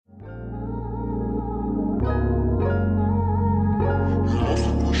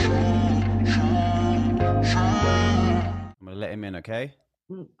let him in, okay?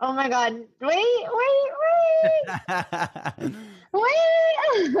 Oh my God. Wait. Wait.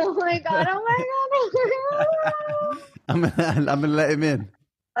 Oh my God. I'm gonna let him in.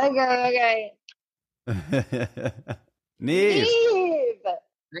 Okay. Neve. Neve.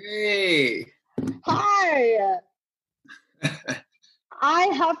 Hey. Hi. I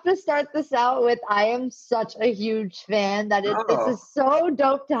have to start this out with I am such a huge fan that this is so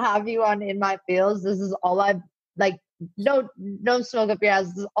dope to have you on In My Feels. This is all I've no smoke up your ass.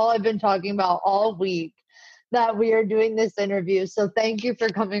 This is all I've been talking about all week that we are doing this interview. So thank you for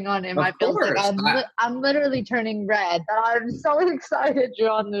coming on In My Feels. Like I'm literally turning red. I'm so excited you're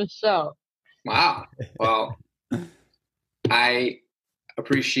on this show. Wow. Well, I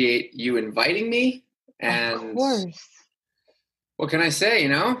appreciate you inviting me. And of course. What can I say?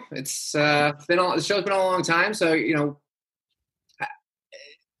 It's the show's been on a long time. So, a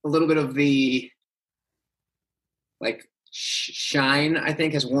little bit of the shine, I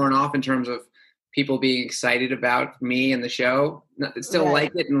think, has worn off in terms of people being excited about me and the show. Still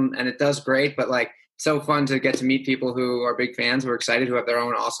like it and it does great, but so fun to get to meet people who are big fans, who are excited, who have their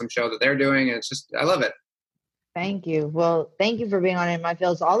own awesome show that they're doing. And it's just, I love it. Thank you. Well, thank you for being on In My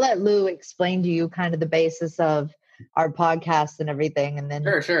Feels. I'll let Lou explain to you kind of the basis of our podcast and everything. And then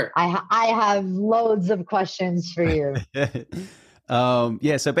sure. I have loads of questions for you. So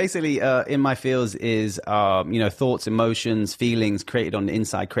basically, In My Feels is, thoughts, emotions, feelings created on the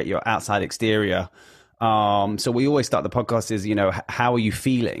inside, create your outside exterior. So we always start the podcast is, how are you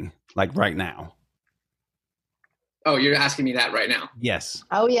feeling right now? Oh, you're asking me that right now? Yes.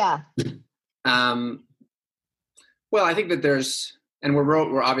 Oh, yeah. Well, I think that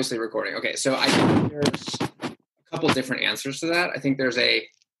we're obviously recording. Okay. So I think there's a couple different answers to that. I think there's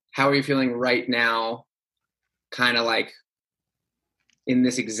how are you feeling right now? Kind of in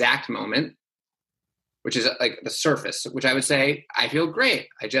this exact moment, which is the surface, which I would say, I feel great.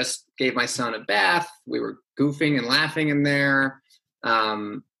 I just gave my son a bath. We were goofing and laughing in there.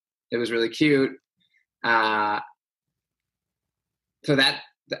 It was really cute. So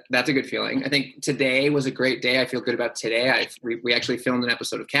that's a good feeling. I think today was a great day. I feel good about today. We actually filmed an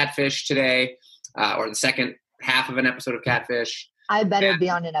episode of Catfish today, or the second half of an episode of Catfish. I better be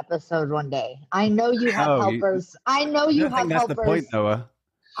on an episode one day. I know you have helpers. I know you have helpers. That's the point, Noah.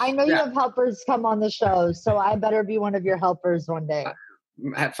 I know you have helpers come on the show, so I better be one of your helpers one day.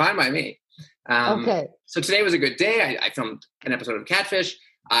 Fine by me. Okay. So today was a good day. I filmed an episode of Catfish.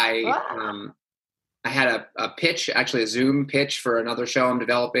 I had a pitch, actually a Zoom pitch for another show I'm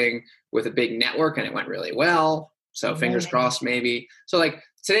developing with a big network, and it went really well. So fingers crossed, maybe. So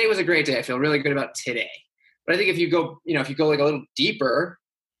today was a great day. I feel really good about today. But I think if you go a little deeper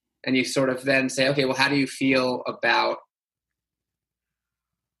and you sort of then say, okay, well, how do you feel about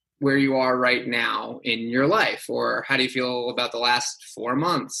where you are right now in your life? Or how do you feel about the last 4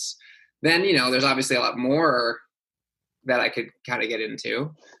 months? Then, there's obviously a lot more that I could kind of get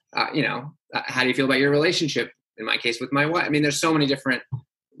into. How do you feel about your relationship? In my case, with my wife. I mean, there's so many different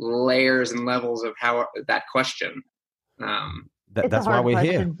layers and levels of how that question. That's why we're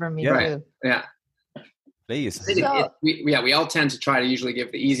here. For me right. too. Yeah. Please. We all tend to try to usually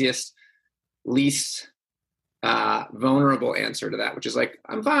give the easiest, least vulnerable answer to that, which is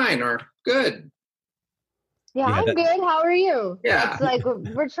I'm fine or good. Yeah, I'm good. How are you? Yeah. It's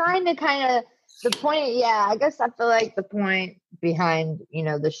we're trying to kind of the point. Yeah, I guess I feel like the point behind,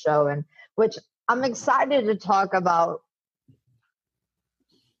 the show, and which I'm excited to talk about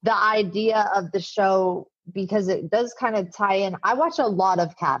the idea of the show, because it does kind of tie in. I watch a lot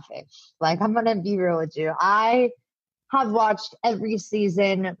of Catfish. I'm going to be real with you. I have watched every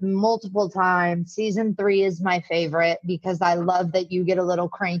season multiple times. Season 3 is my favorite because I love that you get a little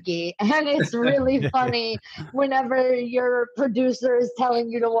cranky, and it's really funny whenever your producer is telling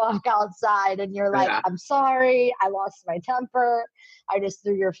you to walk outside and you're like, I'm sorry, I lost my temper. I just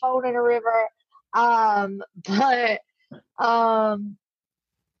threw your phone in a river. But I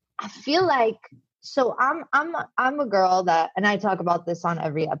feel so I'm a girl that, and I talk about this on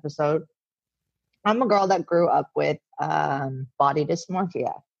every episode. I'm a girl that grew up with body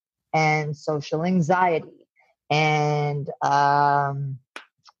dysmorphia and social anxiety and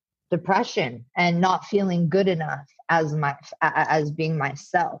depression and not feeling good enough as being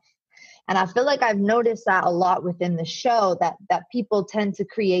myself. And I feel like I've noticed that a lot within the show, that people tend to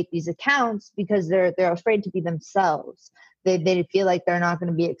create these accounts because they're afraid to be themselves. They feel like they're not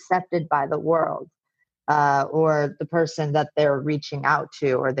going to be accepted by the world. Or the person that they're reaching out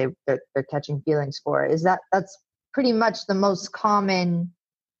to, or they're catching feelings for. That's pretty much the most common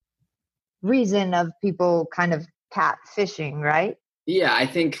reason of people kind of catfishing, right? Yeah, I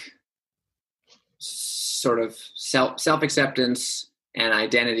think sort of self-acceptance and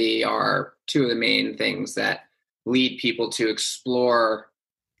identity are two of the main things that lead people to explore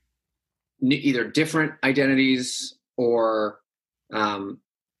either different identities or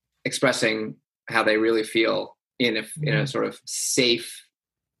expressing how they really feel in a sort of safe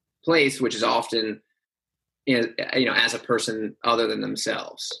place, which is often, as a person other than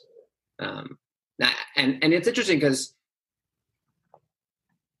themselves. And it's interesting because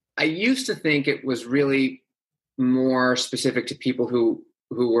I used to think it was really more specific to people who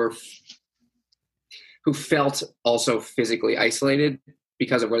felt also physically isolated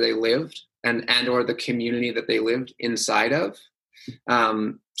because of where they lived and or the community that they lived inside of.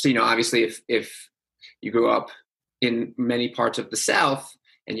 So, obviously if you grew up in many parts of the South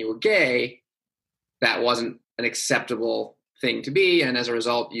and you were gay, that wasn't an acceptable thing to be. And as a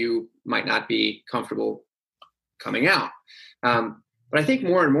result, you might not be comfortable coming out. But I think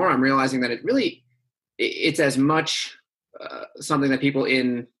more and more I'm realizing that it's as much something that people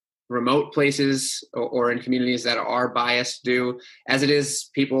in remote places or in communities that are biased do as it is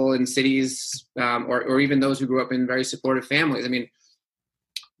people in cities or even those who grew up in very supportive families. I mean,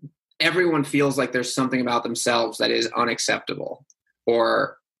 everyone feels like there's something about themselves that is unacceptable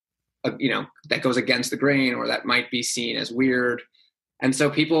or, that goes against the grain or that might be seen as weird. And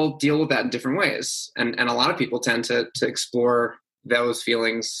so people deal with that in different ways. And a lot of people tend to explore those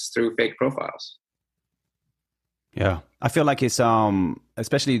feelings through fake profiles. Yeah, I feel like it's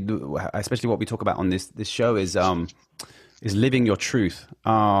especially what we talk about on this show is living your truth.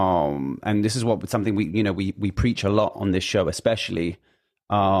 And this is something we preach a lot on this show, especially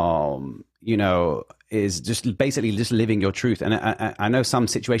is just basically just living your truth. And I know some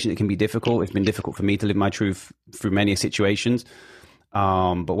situations it can be difficult. It's been difficult for me to live my truth through many situations.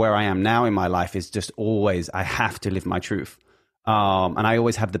 But where I am now in my life is just always I have to live my truth. And I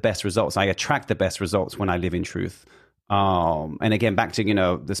always have the best results. I attract the best results when I live in truth. And again, back to,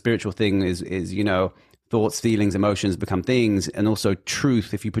 the spiritual thing is thoughts, feelings, emotions become things. And also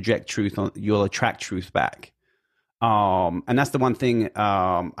truth, if you project truth, you'll attract truth back. And that's the one thing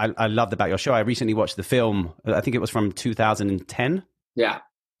I loved about your show. I recently watched the film. I think it was from 2010. Yeah.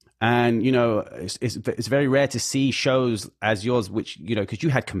 And, it's very rare to see shows as yours, which, because you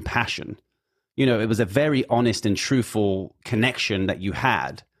had compassion. It was a very honest and truthful connection that you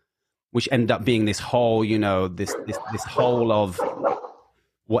had, which ended up being this whole, this whole of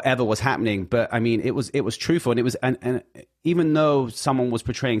whatever was happening. But I mean, it was truthful, and it was, and even though someone was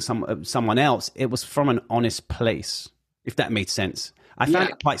portraying someone else, it was from an honest place, if that made sense. I found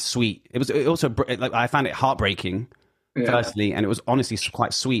it quite sweet. It also I found it heartbreaking, firstly, and it was honestly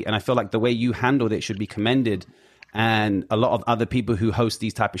quite sweet. And I feel like the way you handled it should be commended. And a lot of other people who host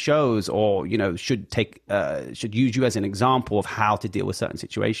these type of shows or, should use you as an example of how to deal with certain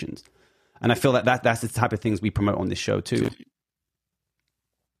situations. And I feel that's the type of things we promote on this show too.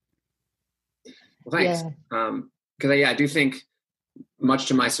 Well, thanks. Because I do think, much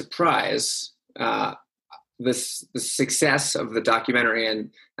to my surprise, the success of the documentary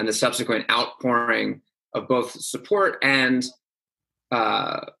and the subsequent outpouring of both support and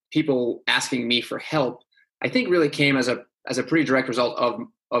people asking me for help, I think really came as a pretty direct result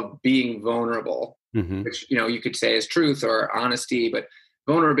of being vulnerable, which, you could say is truth or honesty, but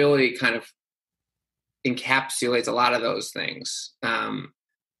vulnerability kind of encapsulates a lot of those things.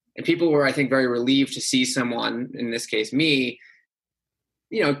 And people were, I think, very relieved to see someone, in this case, me,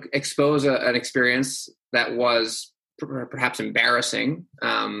 expose an experience that was perhaps embarrassing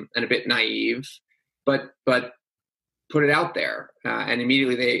and a bit naive, but put it out there. And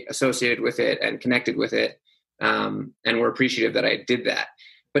immediately they associated with it and connected with it. And were appreciative that I did that.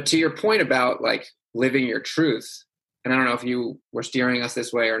 But to your point about like living your truth, and I don't know if you were steering us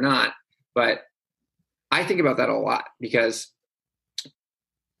this way or not, but I think about that a lot because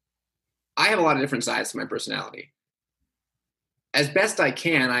I have a lot of different sides to my personality. As best I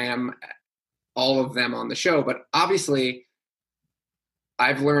can, I am all of them on the show, but obviously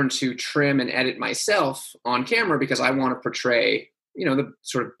I've learned to trim and edit myself on camera because I want to portray, the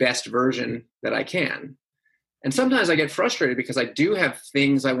sort of best version that I can. And sometimes I get frustrated because I do have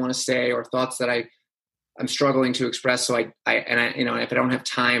things I want to say or thoughts that I'm struggling to express. So if I don't have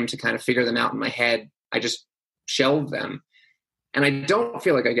time to kind of figure them out in my head, I just shelve them. And I don't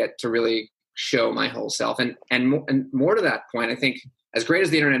feel like I get to really show my whole self. And more to that point, I think as great as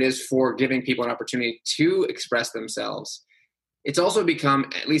the internet is for giving people an opportunity to express themselves, it's also become,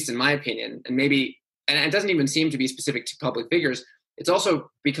 at least in my opinion, and it doesn't even seem to be specific to public figures, it's also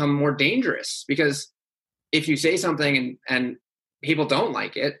become more dangerous because if you say something and people don't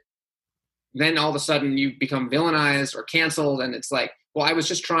like it, then all of a sudden you become villainized or canceled. And it's like, well, I was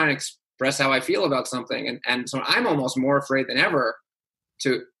just trying to express how I feel about something. And so I'm almost more afraid than ever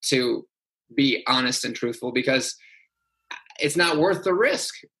to be honest and truthful, because it's not worth the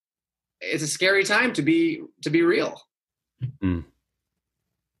risk. It's a scary time to be real. Mm.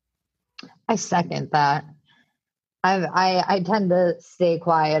 I second that. I tend to stay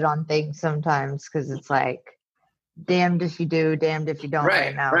quiet on things sometimes because it's like, damned if you do, damned if you don't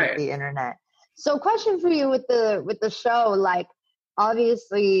right now with the internet. So question for you with the show, like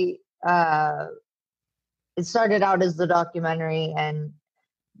obviously it started out as the documentary, and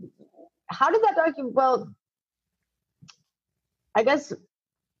how did that I guess,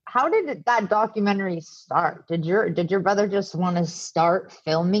 how did that documentary start? Did your brother just want to start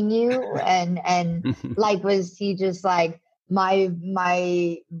filming you? And like, was he just like,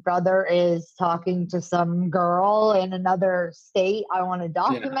 my brother is talking to some girl in another state, I want to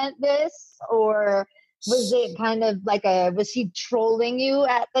document this? Or was it kind of like was he trolling you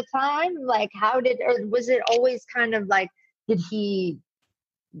at the time? Like, or was it always kind of like, did he,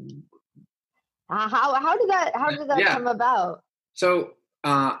 how did that come about? So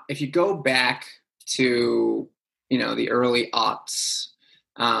if you go back to, the early aughts,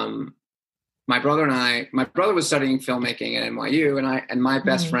 my brother was studying filmmaking at NYU, and my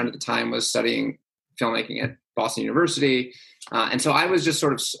best friend at the time was studying filmmaking at Boston University. And so I was just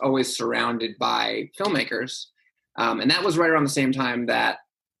sort of always surrounded by filmmakers. And that was right around the same time that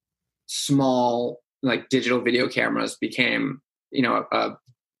small, like, digital video cameras became, a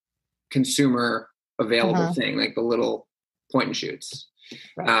consumer available thing, like the little point and shoots.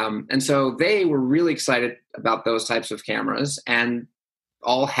 Right. And so they were really excited about those types of cameras, and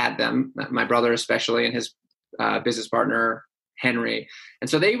all had them, my brother especially, and his business partner, Henry. And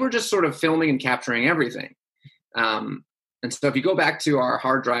so they were just sort of filming and capturing everything. And so if you go back to our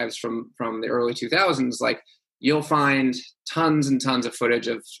hard drives from the early 2000s, like, you'll find tons and tons of footage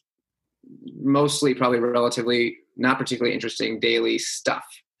of mostly probably relatively not particularly interesting daily stuff.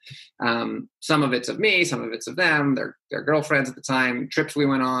 Some of it's of me, some of it's of them, their girlfriends at the time, trips we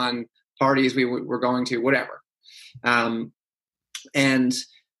went on, parties we were going to, whatever. And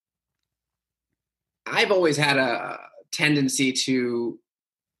I've always had a tendency to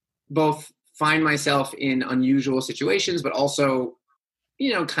both find myself in unusual situations, but also,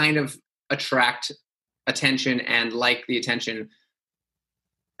 kind of attract attention and like the attention,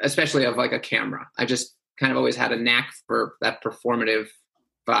 especially of like a camera. I just kind of always had a knack for that performative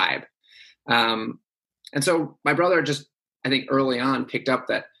vibe. And so my brother just, I think early on, picked up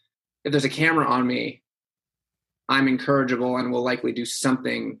that if there's a camera on me, I'm encourageable and will likely do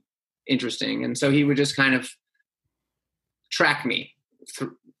something interesting. And so he would just kind of track me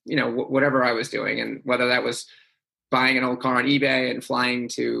through, whatever I was doing. And whether that was buying an old car on eBay and flying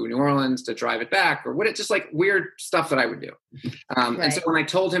to New Orleans to drive it back, or just like weird stuff that I would do. Right. And so when I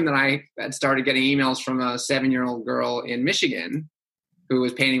told him that I had started getting emails from a 7-year-old girl in Michigan who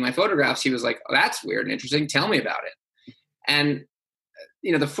was painting my photographs, he was like, "Oh, that's weird and interesting. Tell me about it." And,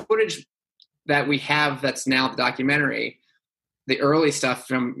 the footage that we have that's now the documentary, the early stuff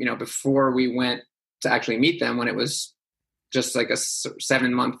from, before we went to actually meet them, when it was just like a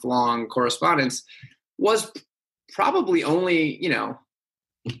 7-month long correspondence, was probably only,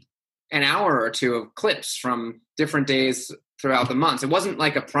 an hour or two of clips from different days throughout the months. It wasn't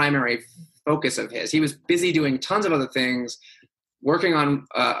like a primary focus of his. He was busy doing tons of other things, working on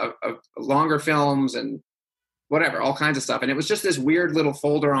longer films and whatever, all kinds of stuff. And it was just this weird little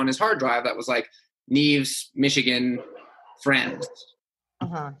folder on his hard drive that was like Neves, Michigan, friends.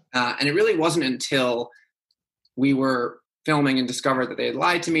 And it really wasn't until we were filming and discovered that they had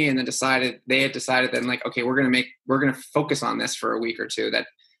lied to me, and then they had decided then, like, okay, we're going to focus on this for a week or two,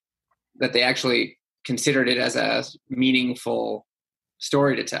 that they actually considered it as a meaningful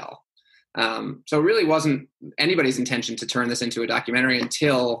story to tell. So it really wasn't anybody's intention to turn this into a documentary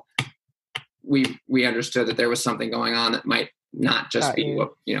until we understood that there was something going on that might not just be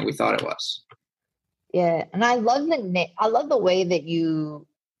what we thought it was. Yeah, and I love the way that you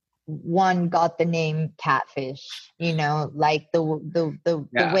got the name Catfish. Like the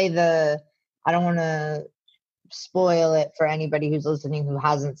way I don't want to spoil it for anybody who's listening who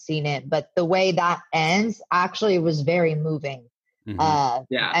hasn't seen it, but the way that ends actually was very moving.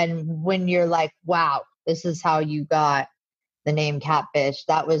 And when you're like, wow, this is how you got the name Catfish,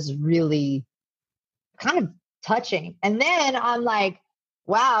 that was really kind of touching. And then I'm like,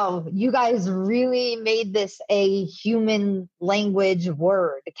 wow, you guys really made this a human language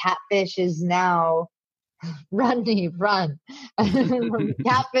word. Catfish is now run.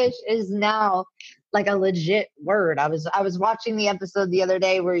 Catfish is now like a legit word. I was watching the episode the other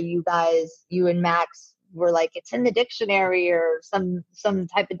day where you and Max were like, it's in the dictionary or some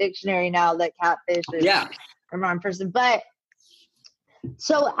type of dictionary now that catfish is a wrong person. But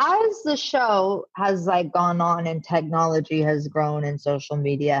so as the show has like gone on and technology has grown and social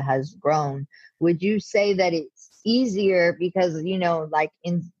media has grown, would you say that it's easier because, you know, like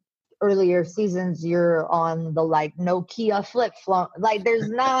in earlier seasons, you're on the like Nokia flip phone, like there's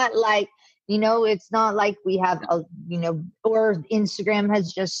not like, you know, it's not like we have a, you know, or Instagram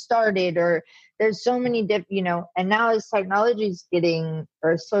has just started, or there's so many different, you know, and now as technology is getting,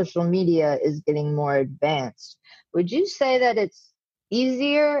 or social media is getting more advanced, would you say that it's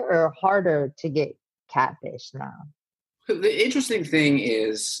easier or harder to get catfish now? The interesting thing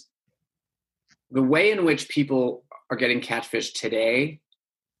is the way in which people are getting catfish today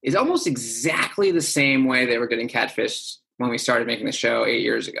is almost exactly the same way they were getting catfished when we started making the show 8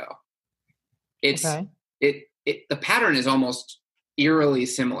 years ago. It's the pattern is almost eerily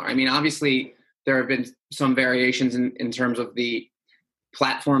similar. I mean, obviously there have been some variations in terms of the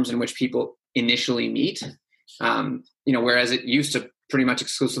platforms in which people initially meet. You know, whereas it used to pretty much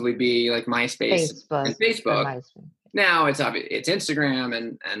exclusively be like MySpace and Facebook. Now it's obvious, it's Instagram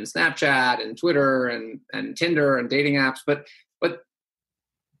and Snapchat and Twitter and Tinder and dating apps. But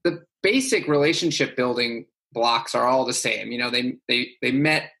the basic relationship building blocks are all the same. You know, they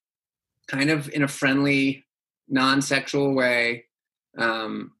met kind of in a friendly, non-sexual way.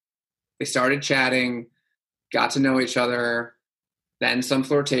 They started chatting, got to know each other. Then some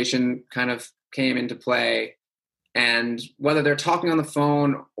flirtation kind of came into play. And whether they're talking on the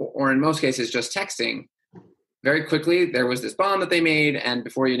phone or in most cases just texting, very quickly there was this bond that they made. And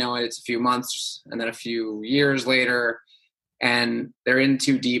before you know it, it's a few months and then a few years later, and they're in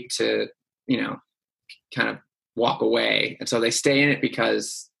too deep to, you know, kind of walk away. And so they stay in it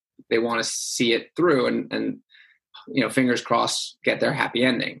because they want to see it through and you know, fingers crossed, get their happy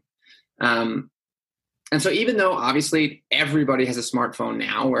ending. And so even though obviously everybody has a smartphone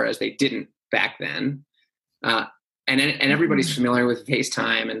now, whereas they didn't back then, and everybody's familiar with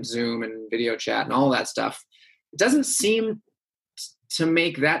FaceTime and Zoom and video chat and all that stuff, it doesn't seem to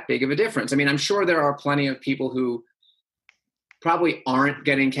make that big of a difference. I mean, I'm sure there are plenty of people who probably aren't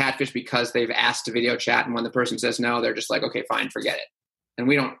getting catfish because they've asked to video chat, and when the person says no, they're just like, okay, fine, forget it. And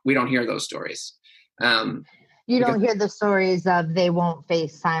we don't hear those stories. You don't hear the stories of they won't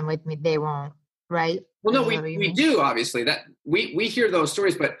FaceTime with me, they won't, right? Well, no, we do, obviously. That we hear those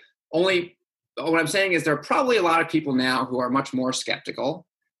stories, but only what I'm saying is there are probably a lot of people now who are much more skeptical,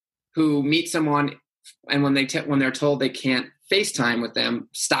 who meet someone and when they're told they can't FaceTime with them,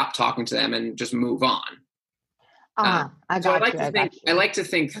 stop talking to them and just move on. I like to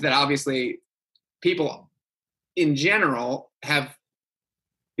think that obviously people in general have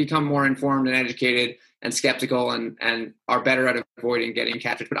become more informed and educated and skeptical and are better at avoiding getting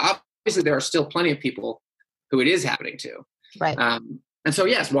catfish. But obviously there are still plenty of people who it is happening to. Right. And so,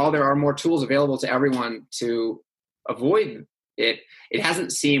 yes, while there are more tools available to everyone to avoid it, it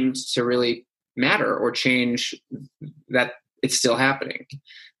hasn't seemed to really matter or change that it's still happening.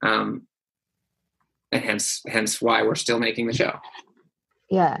 And hence why we're still making the show.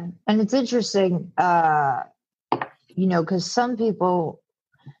 Yeah. And it's interesting, you know, because some people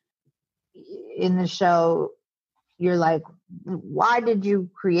in the show, you're like, why did you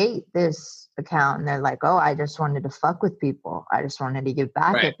create this account? And they're like, oh, I just wanted to fuck with people. I just wanted to give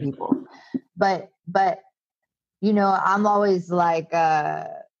back at people. But, you know, I'm always like,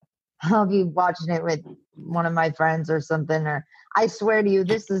 I'll be watching it with one of my friends or something, or I swear to you,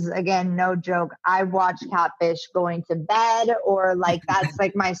 this is, again, no joke. I watch Catfish going to bed, or like, that's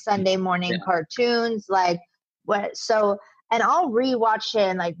like my Sunday morning cartoons. Like what? So, and I'll rewatch it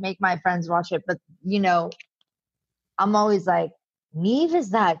and like make my friends watch it. But, you know, I'm always like, Nev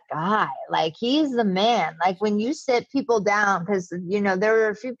is that guy. Like, he's the man. Like, when you sit people down, because, you know, there are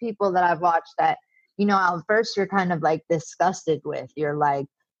a few people that I've watched that, you know, at first you're kind of like disgusted with. You're like,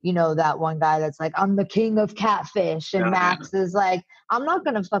 you know, that one guy that's like, I'm the king of catfish. And Max is like, I'm not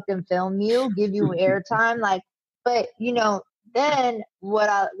going to fucking film you, give you airtime. Like, but, you know, then what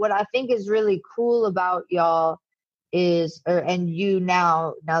I think is really cool about y'all is, and you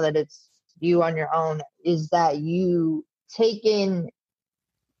now that it's you on your own, is that you take in,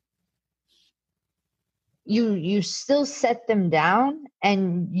 you still set them down,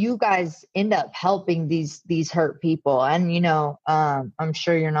 and you guys end up helping these hurt people. And, you know, I'm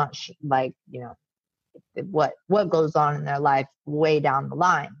sure you're not like, you know, what goes on in their life way down the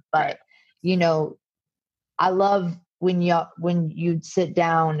line. But, you know, I love when you'd sit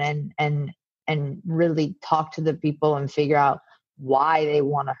down and really talk to the people and figure out why they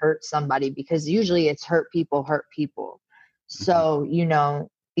want to hurt somebody, because usually it's hurt people. So, you know,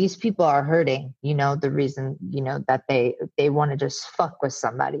 these people are hurting, the reason, that they want to just fuck with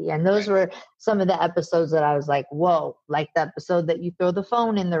somebody. And those were some of the episodes that I was like, whoa, like the episode that you throw the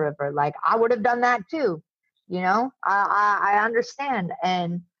phone in the river. Like, I would have done that too. I understand.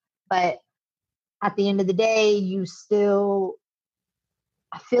 But at the end of the day,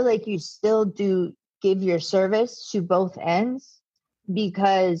 I feel like you still do give your service to both ends,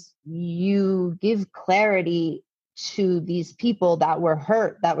 because you give clarity to these people that were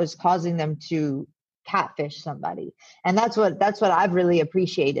hurt, that was causing them to catfish somebody. And that's what I've really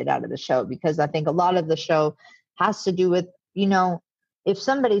appreciated out of the show, because I think a lot of the show has to do with, if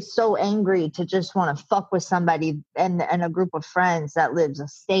somebody's so angry to just want to fuck with somebody and a group of friends that lives a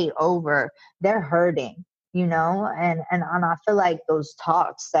state over, they're hurting, and I feel like those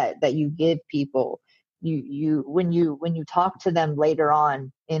talks that you give people, you when you talk to them later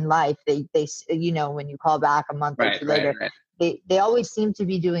on in life, they when you call back a month or two later, they always seem to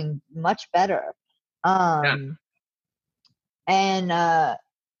be doing much better. And I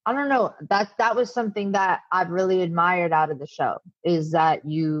don't know, that was something that I've really admired out of the show, is that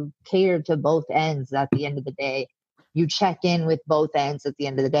you cater to both ends at the end of the day. You check in with both ends at the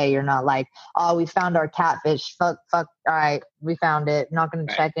end of the day. You're not like, oh, we found our catfish. Fuck. All right, we found it. Not going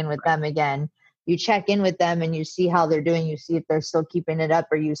to check in with them again. You check in with them and you see how they're doing. You see if they're still keeping it up,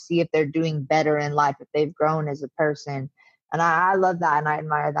 or you see if they're doing better in life, if they've grown as a person. And I love that, and I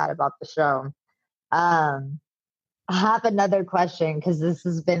admire that about the show. I have another question, because this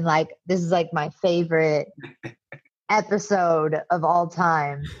is like my favorite episode of all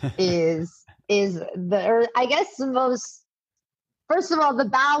time. I guess the most, first of all, the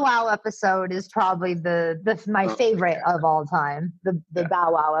Bow Wow episode is probably my favorite of all time, the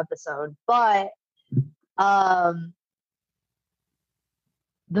Bow Wow episode. But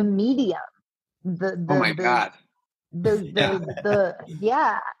the medium, oh my God.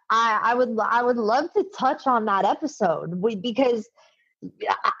 I would love to touch on that episode, because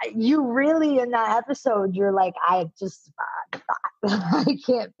you really, in that episode, you're like, I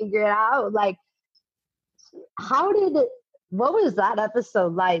can't figure it out. Like, what was that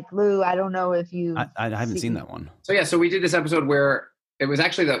episode like, Lou? I don't know if you... I haven't seen that one. So we did this episode where it was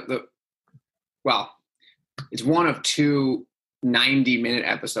actually it's one of 2 90-minute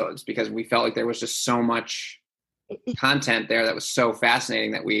episodes, because we felt like there was just so much content there that was so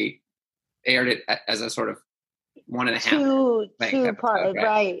fascinating that we aired it as a sort of 1.5 two part,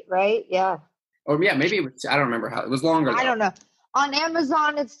 right, yeah. Or yeah, maybe it was, I don't remember how it was longer. I don't know. On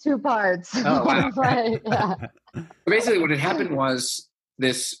Amazon, it's 2 parts. Oh wow! But, yeah. Basically, what had happened was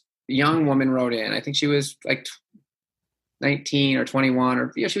this young woman wrote in. I think she was like 19 or 21,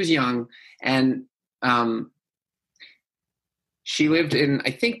 or she was young, and she lived in,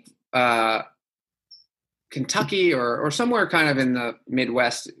 I think, Kentucky or somewhere kind of in the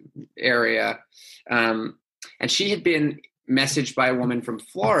Midwest area. And she had been messaged by a woman from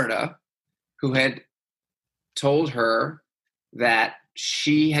Florida who had told her that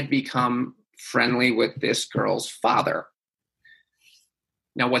she had become friendly with this girl's father.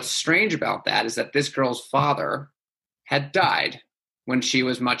 Now, what's strange about that is that this girl's father had died when she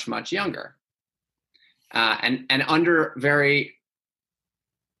was much, much younger. And under very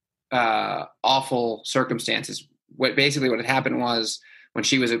awful circumstances. What had happened was, when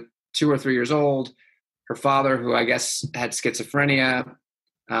she was 2 or 3 years old, her father, who I guess had schizophrenia,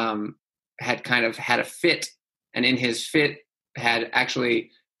 had kind of had a fit, and in his fit had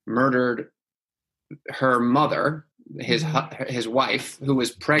actually murdered her mother, his wife, who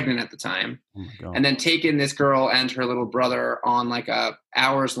was pregnant at the time, and then taken this girl and her little brother on like a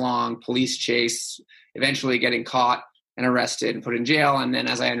hours-long police chase, eventually getting caught and arrested and put in jail, and then,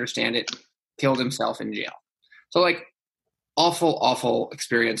 as I understand it, killed himself in jail. So, like, awful, awful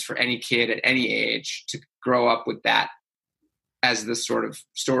experience for any kid at any age to grow up with that as the sort of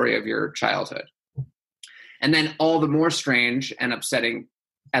story of your childhood. And then all the more strange and upsetting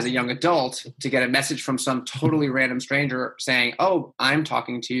as a young adult to get a message from some totally random stranger saying, "Oh, I'm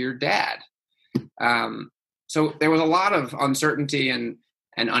talking to your dad." So there was a lot of uncertainty and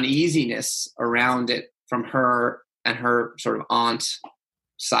uneasiness around it from her and her sort of aunt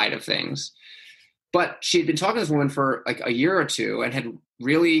side of things. But she had been talking to this woman for like a year or two, and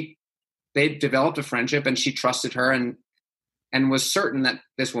they'd developed a friendship, and she trusted her and was certain that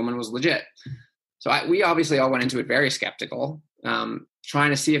this woman was legit. So we obviously all went into it very skeptical, trying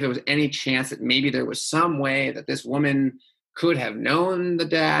to see if there was any chance that maybe there was some way that this woman could have known the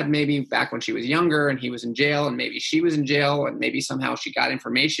dad, maybe back when she was younger and he was in jail, and maybe she was in jail, and maybe somehow she got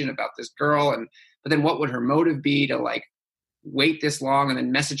information about this girl. But then what would her motive be to like wait this long and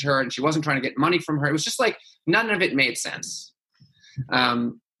then message her? And she wasn't trying to get money from her. It was just like, none of it made sense.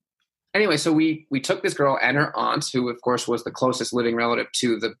 Anyway, so we took this girl and her aunt, who of course was the closest living relative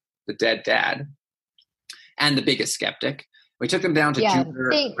to the dead dad and the biggest skeptic. We took them down to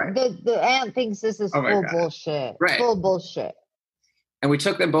Jupiter. Right. The aunt thinks this is full bullshit. Right. Full bullshit. And we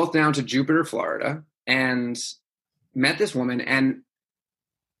took them both down to Jupiter, Florida, and met this woman. And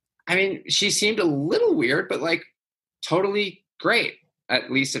I mean, she seemed a little weird, but like totally great,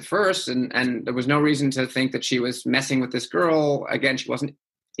 at least at first. And there was no reason to think that she was messing with this girl. Again, she wasn't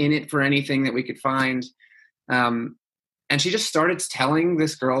in it for anything that we could find. And she just started telling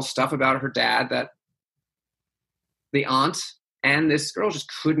this girl stuff about her dad that the aunt and this girl just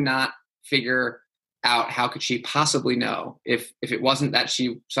could not figure out. How could she possibly know if it wasn't that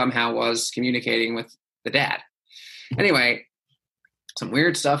she somehow was communicating with the dad? Anyway, some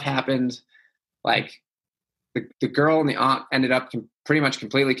weird stuff happened. Like the girl and the aunt ended up pretty much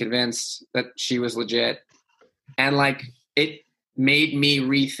completely convinced that she was legit. And like, it made me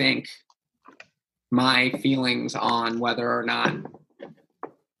rethink my feelings on whether or not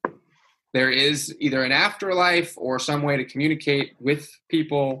there is either an afterlife or some way to communicate with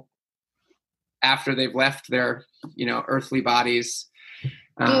people after they've left their, earthly bodies.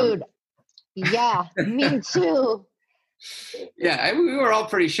 Dude, yeah, me too. Yeah, we were all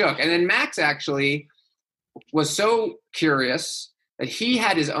pretty shook. And then Max actually was so curious that he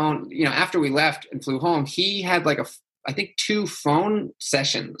had his own, after we left and flew home, he had like I think 2 phone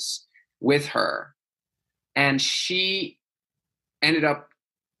sessions with her. And she ended up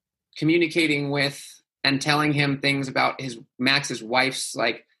communicating with and telling him things about Max's wife's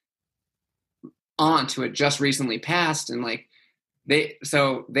like aunt who had just recently passed. And like, they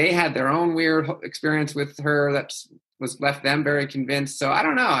had their own weird experience with her that was left them very convinced. So I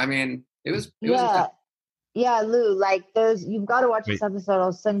don't know. I mean, it was yeah, Lou, like you've got to watch this episode.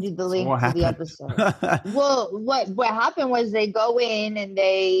 I'll send you the link to the episode. Well, what happened was they go in and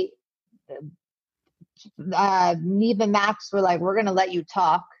Neve and Max were like, we're going to let you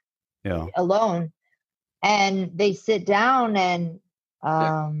talk alone. And they sit down and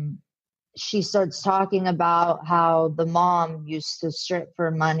she starts talking about how the mom used to strip for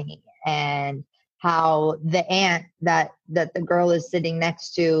money and how the aunt that the girl is sitting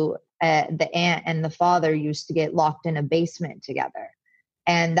next to, the aunt and the father used to get locked in a basement together.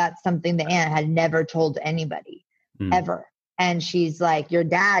 And that's something the aunt had never told anybody ever. And she's like, your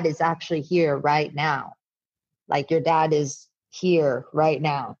dad is actually here right now. Like, your dad is here right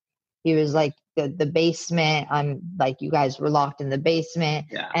now. He was like, the basement, I'm like, you guys were locked in the basement.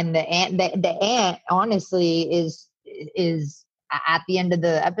 Yeah. And the aunt honestly is at the end of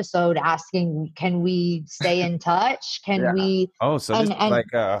the episode asking, can we stay in touch? Can we? Oh, so this is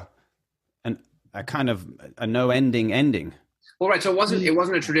like a kind of a no ending. Well, right. So it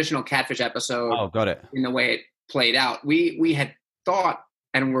wasn't a traditional Catfish episode. Oh, got it. In the way it played out. We had thought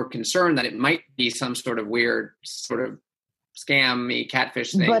and were concerned that it might be some sort of weird sort of scammy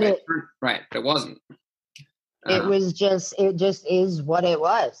catfish thing. But it wasn't. It just is what it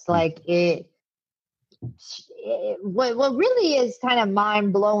was. Like what really is kind of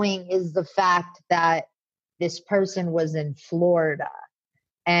mind blowing is the fact that this person was in Florida.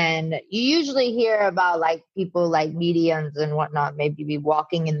 And you usually hear about like people like mediums and whatnot, maybe be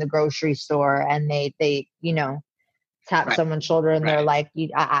walking in the grocery store and they tap someone's shoulder and they're like,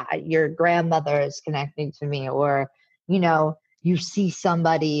 your grandmother is connecting to me, or, you see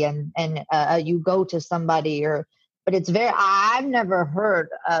somebody and you go to somebody, but I've never heard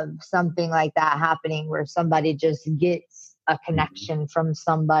of something like that happening where somebody just gets a connection from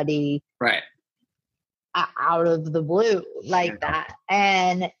somebody out of the blue like that.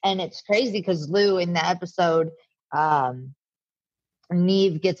 And it's crazy because Lou in the episode,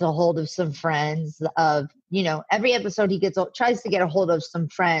 Neve gets a hold of some friends of, every episode he tries to get a hold of some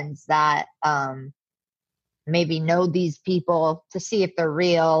friends that maybe know these people to see if they're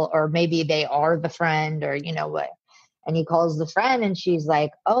real, or maybe they are the friend, or what. And he calls the friend and she's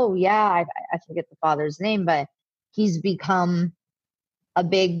like, oh yeah, I forget the father's name, but he's become a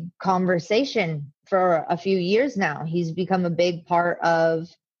big conversation for a few years now. He's become a big part of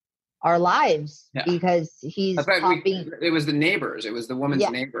our lives because he's it was the neighbors. It was the woman's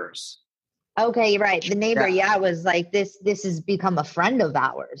neighbors. Okay, right. The neighbor, was like, this has become a friend of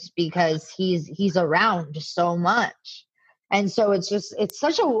ours because he's around so much. And so it's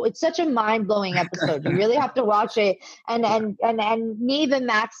such a mind-blowing episode. You really have to watch it. And Neve and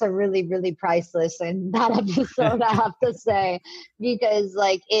Max are really, really priceless in that episode, I have to say, because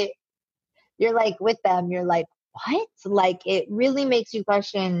like you're like with them, you're like, what? Like, it really makes you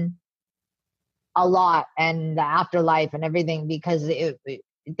question a lot and the afterlife and everything, because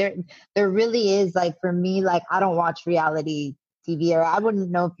there really is, like, for me, like, I don't watch reality TV, or I wouldn't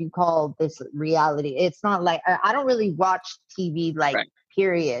know if you call this reality. It's not like I don't really watch TV like Right.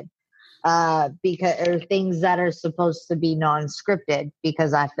 period, because or things that are supposed to be non-scripted,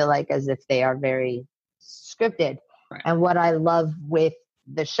 because I feel like as if they are very scripted. Right. And what I love with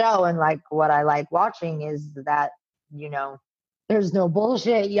the show and like what I like watching is that, you know, there's no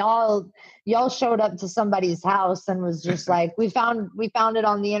bullshit. Y'all showed up to somebody's house and was just like, we found it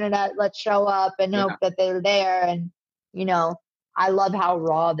on the internet. Let's show up and hope that they're there. And, you know, I love how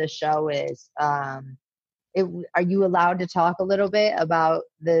raw the show is. Are you allowed to talk a little bit about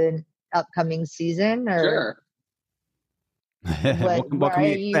the upcoming season? Or Sure. What can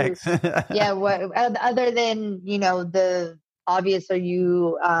we expect? Yeah. What other than, you know, the obvious? Are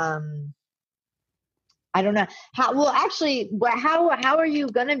you? I don't know how. Well, actually, how are you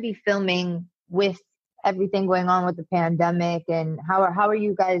going to be filming with everything going on with the pandemic, and how are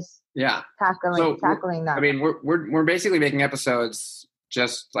you guys? Yeah, tackling that. I mean, we're basically making episodes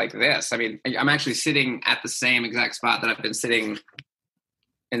just like this. I mean, I'm actually sitting at the same exact spot that I've been sitting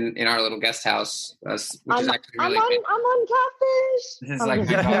in our little guest house, which is actually really. I'm on Catfish. This is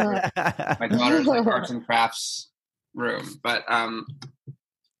like my daughter's like arts and crafts room, but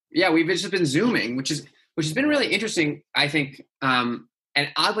yeah, we've just been Zooming, which has been really interesting, I think. And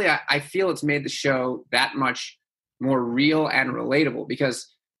oddly, I feel it's made the show that much more real and relatable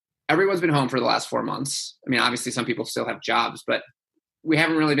because everyone's been home for the last 4 months. I mean, obviously some people still have jobs, but we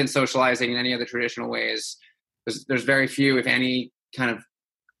haven't really been socializing in any of the traditional ways. There's very few, if any, kind of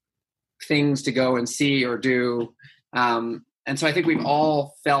things to go and see or do. And so I think we've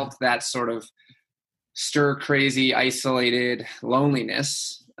all felt that sort of stir crazy, isolated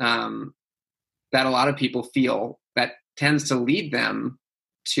loneliness that a lot of people feel, that tends to lead them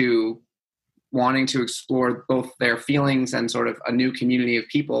to wanting to explore both their feelings and sort of a new community of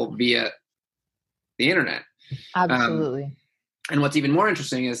people via the internet. Absolutely. And what's even more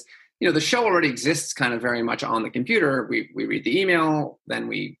interesting is, you know, the show already exists kind of very much on the computer. We read the email, then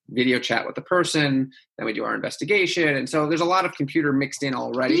we video chat with the person, then we do our investigation. And so there's a lot of computer mixed in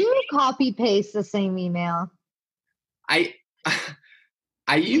already. Do you copy paste the same email? I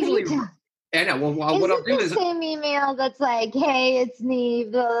usually... I know. Well, what I'll do is the same email that's like, "Hey, it's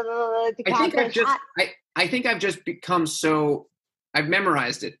Neve." I think I've just become so. I've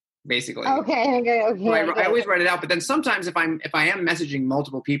memorized it basically. Okay. So I always write it out, but then sometimes if I am messaging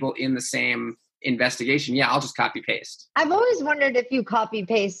multiple people in the same investigation, yeah, I'll just copy paste. I've always wondered if you copy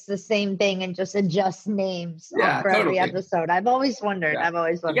paste the same thing and just adjust names for every episode. I've always wondered. Yeah.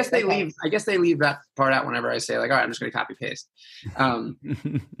 I guess they leave that part out whenever I say like, all right, I'm just going to copy paste.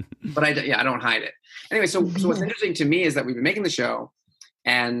 But I don't hide it. Anyway, so what's interesting to me is that we've been making the show,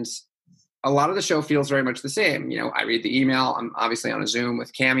 and a lot of the show feels very much the same. You know, I read the email. I'm obviously on a Zoom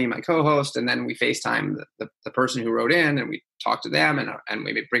with Cami, my co-host, and then we FaceTime the person who wrote in, and we talk to them, and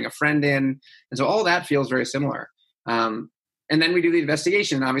we bring a friend in. And so all that feels very similar. And then we do the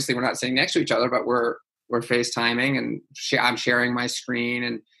investigation. And obviously, we're not sitting next to each other, but we're FaceTiming, and I'm sharing my screen,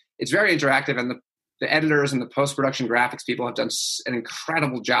 and it's very interactive. And the editors and the post-production graphics people have done an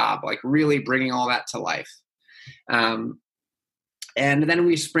incredible job, like really bringing all that to life. And then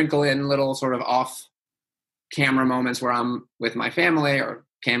we sprinkle in little sort of off-camera moments where I'm with my family, or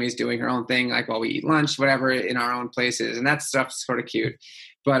Cammy's doing her own thing, like while we eat lunch, whatever, in our own places, and that stuff's sort of cute.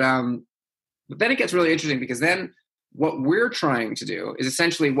 But then it gets really interesting, because then what we're trying to do is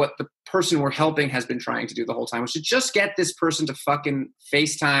essentially what the person we're helping has been trying to do the whole time, which is just get this person to fucking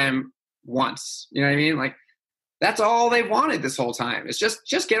FaceTime once. You know what I mean? Like, that's all they wanted this whole time. It's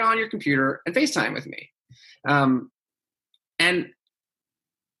just get on your computer and FaceTime with me. And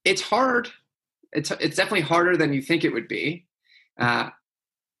it's hard. It's definitely harder than you think it would be. But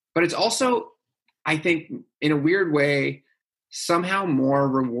it's also, I think, in a weird way, somehow more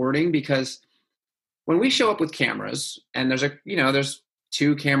rewarding, because when we show up with cameras, and there's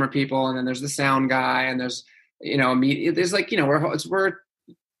 2 camera people, and then there's the sound guy, and there's, there's like,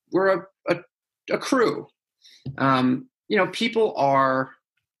 we're a crew. People are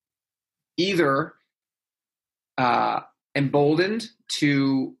either emboldened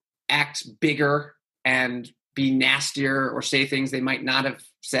to act bigger and be nastier or say things they might not have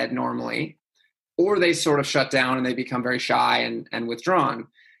said normally, or they sort of shut down and they become very shy and withdrawn.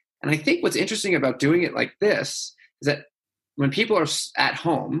 And I think what's interesting about doing it like this is that when people are at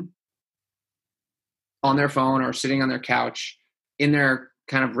home on their phone or sitting on their couch in their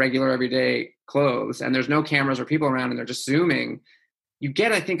kind of regular everyday clothes, and there's no cameras or people around and they're just Zooming, you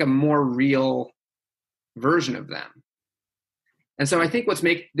get, I think, a more real version of them. And so I think what's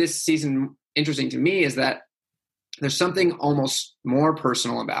make this season interesting to me is that there's something almost more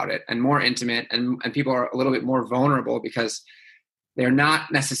personal about it and more intimate, and people are a little bit more vulnerable, because they're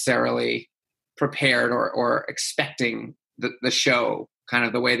not necessarily prepared or expecting the show kind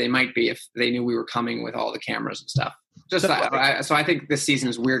of the way they might be if they knew we were coming with all the cameras and stuff. So I think this season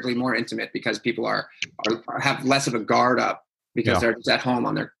is weirdly more intimate because people have less of a guard up because they're just at home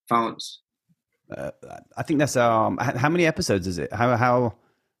on their phones. I think that's how many episodes is it? How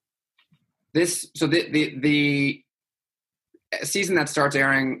this? So the season that starts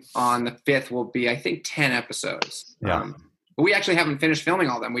airing on the 5th will be, I think, 10 episodes. Yeah. But we actually haven't finished filming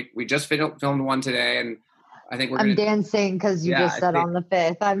all of them. We just filmed one today, and I think I'm dancing because you just said on the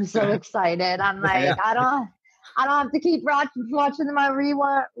 5th. I'm so excited. I'm like, I don't have to keep watching my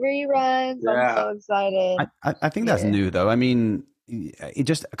reruns. Yeah. I'm so excited. I think that's new, though. I mean, it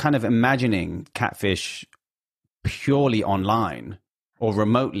just kind of imagining Catfish purely online or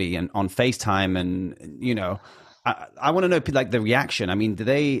remotely and on FaceTime, and I want to know like the reaction. I mean,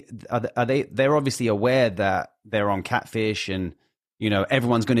 they're obviously aware that they're on Catfish, and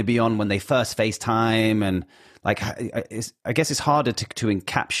everyone's going to be on when they first FaceTime, and like I guess it's harder to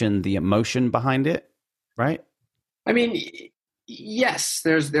caption the emotion behind it, right? I mean, yes,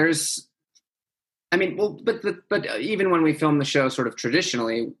 there's I mean, well, but even when we film the show sort of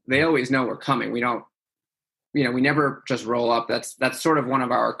traditionally, they always know we're coming. We don't, we never just roll up. That's sort of one of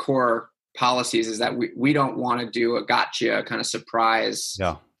our core policies, is that we don't want to do a gotcha kind of surprise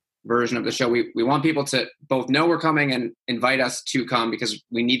version of the show. We want people to both know we're coming and invite us to come, because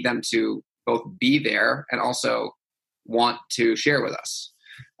we need them to both be there and also want to share with us.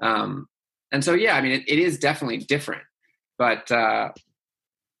 And so, yeah, I mean, it is definitely different, but I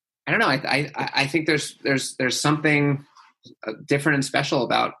don't know. I think there's something different and special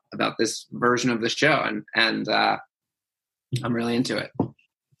about this version of the show, and I'm really into it.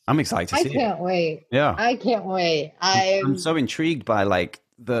 I'm excited to see it. I can't wait. Yeah, I can't wait. I'm so intrigued by like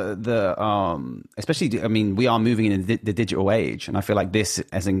the especially. I mean, we are moving in the digital age, and I feel like this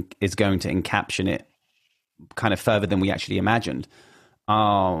is going to encapsulate it kind of further than we actually imagined.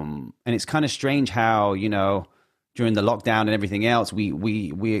 And it's kind of strange how during the lockdown and everything else,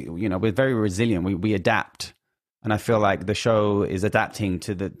 we're very resilient. We adapt, and I feel like the show is adapting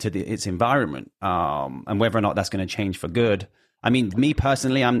to its environment. And whether or not that's going to change for good. I mean, me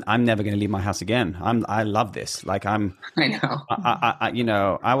personally, I'm never going to leave my house again. I love this. Like I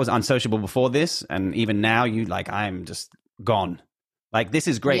know. I was unsociable before this, and even now, I'm just gone. Like, this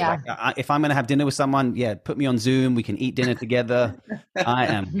is great. Yeah. Like, if I'm going to have dinner with someone, put me on Zoom. We can eat dinner together. I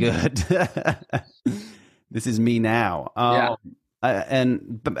am good. This is me now.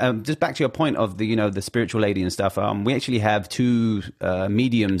 And just back to your point of the spiritual lady and stuff. We actually have two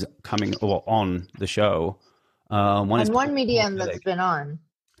mediums coming or on the show. One medium that's been on.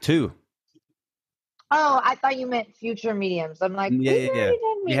 Two. Oh, I thought you meant future mediums. I'm like, yeah.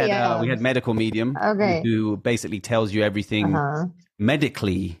 We had medical medium, who basically tells you everything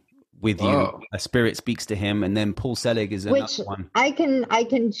medically with you. A spirit speaks to him, and then Paul Selig is another one. I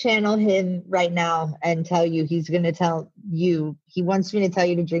can channel him right now and tell you he's going to tell you. He wants me to tell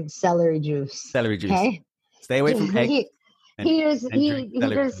you to drink celery juice. Celery juice. Okay? Stay away from eggs. He just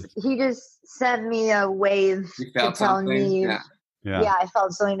sent me a wave to tell me. Yeah, I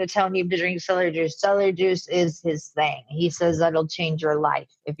felt something to tell me to drink celery juice. Celery juice is his thing. He says that'll change your life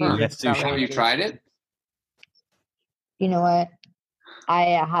if you drink celery juice. Have you tried it? You know what? I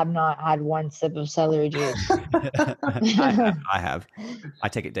have not had one sip of celery juice. I have. I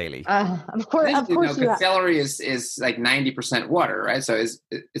take it daily. Of course. Celery is like 90% water, right? So it's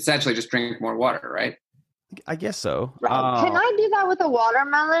essentially just drink more water, right? I guess so. Right. Can I do that with a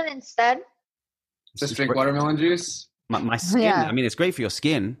watermelon instead? Just drink watermelon juice? My skin. Yeah. I mean, it's great for your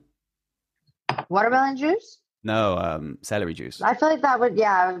skin. Watermelon juice? No, celery juice. I feel like that would.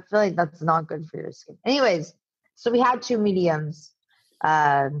 Yeah, I feel like that's not good for your skin. Anyways, so we had two mediums,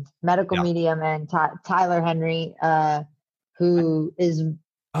 medical medium and Tyler Henry, who is.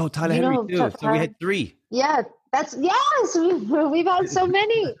 Oh, Tyler Henry too. So we had three. Yeah, we've had so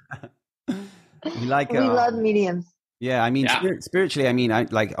many. We love mediums. Yeah, I mean, spiritually, I mean,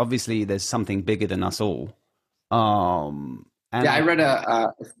 obviously there's something bigger than us all. I read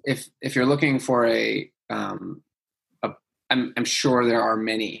if you're looking for I'm sure there are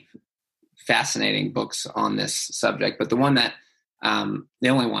many fascinating books on this subject, but the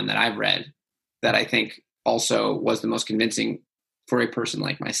only one that I've read that I think also was the most convincing for a person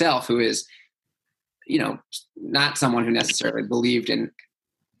like myself, who is, not someone who necessarily believed in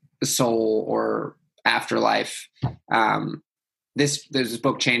the soul or afterlife. This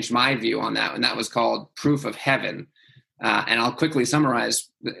book changed my view on that, and that was called Proof of Heaven. And I'll quickly summarize.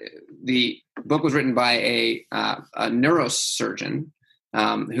 The book was written by a neurosurgeon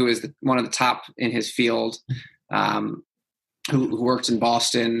who is one of the top in his field. And who works in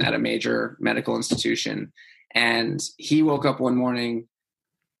Boston at a major medical institution. And he woke up one morning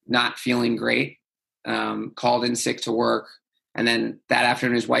not feeling great, called in sick to work. And then that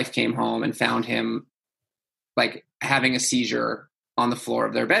afternoon, his wife came home and found him like having a seizure on the floor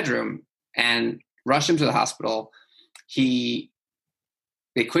of their bedroom and rushed him to the hospital. They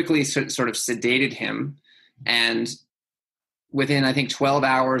quickly sort of sedated him. And within, I think, 12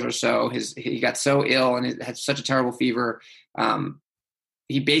 hours or so, he got so ill and had such a terrible fever.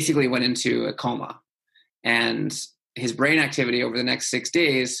 He basically went into a coma, and his brain activity over the next 6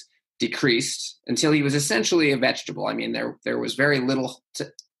 days decreased until he was essentially a vegetable. I mean, there was very little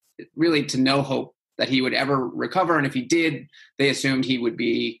to no hope that he would ever recover. And if he did, they assumed he would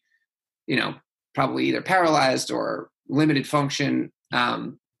be, probably either paralyzed or limited function.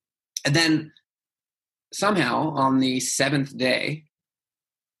 And then somehow on the 7th day,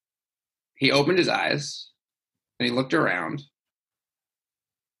 he opened his eyes and he looked around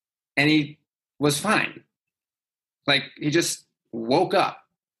and he was fine. Like, he just woke up.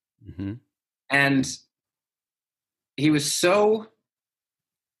 Mm-hmm. And he was so,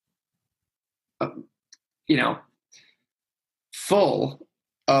 full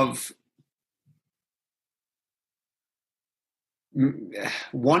of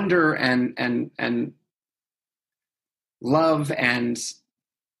wonder and love and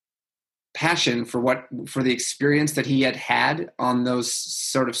passion for the experience that he had on those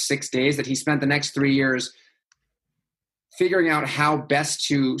sort of 6 days, that he spent the next 3 years figuring out how best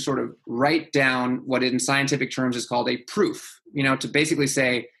to sort of write down what in scientific terms is called a proof, to basically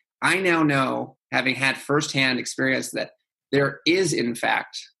say, I now know, having had firsthand experience, that there is in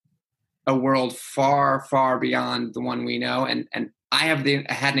fact a world far, far beyond the one we know. And I had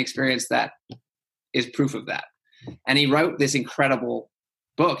an experience that is proof of that. And he wrote this incredible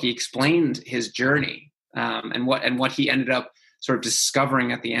book. He explained his journey and what he ended up sort of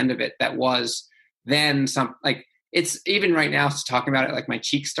discovering at the end of it. That was then it's even right now talking about it, like my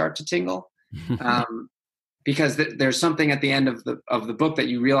cheeks start to tingle, because there's something at the end of the book that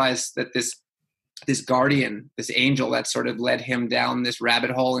you realize that this guardian, this angel that sort of led him down this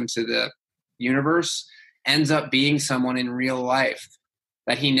rabbit hole into the universe, ends up being someone in real life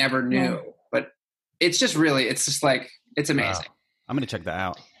that he never knew. Yeah. But it's just like, it's amazing. Wow. I'm going to check that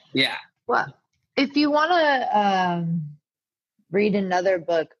out. Yeah. Well, if you want to read another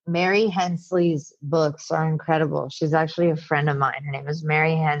book, Mary Hensley's books are incredible. She's actually a friend of mine. Her name is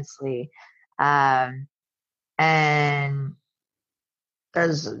Mary Hensley. And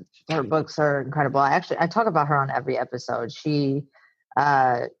her books are incredible. I talk about her on every episode. She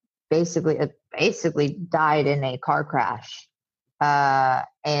basically died in a car crash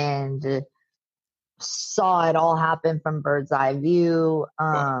and saw it all happen from bird's eye view.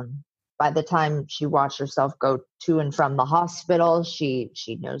 By the time she watched herself go to and from the hospital, she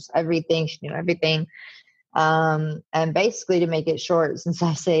knows everything. She knew everything. And basically, to make it short, since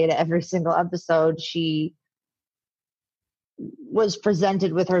I say it every single episode, she was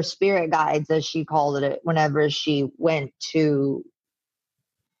presented with her spirit guides, as she called it, whenever she went to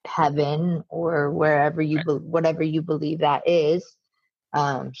heaven or whatever you believe that is.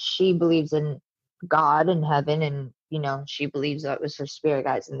 She believes in God and heaven, and she believes that was her spirit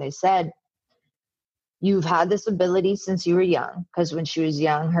guides. And they said, you've had this ability since you were young, because when she was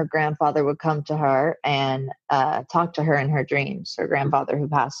young, her grandfather would come to her and talk to her in her dreams, her grandfather who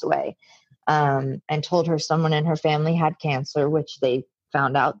passed away, and told her someone in her family had cancer, which they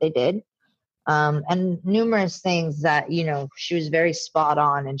found out they did, and numerous things that she was very spot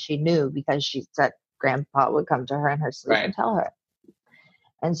on, and she knew because she said grandpa would come to her in her sleep and tell her.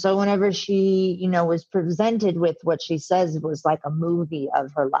 And so whenever she, was presented with what she says was like a movie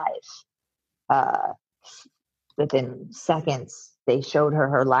of her life, within seconds, they showed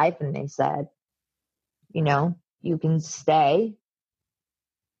her life and they said, you can stay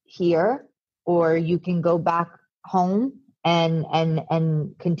here or you can go back home and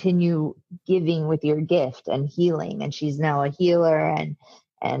continue giving with your gift and healing. And she's now a healer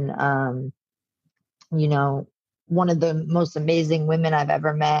and one of the most amazing women I've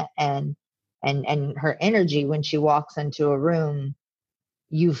ever met, and her energy when she walks into a room,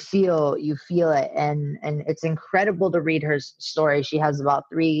 you feel it, and it's incredible to read her story. She has about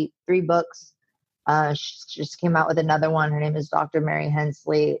three books. She just came out with another one. Her name is Dr. Mary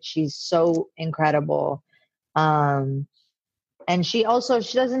Hensley. She's so incredible. And she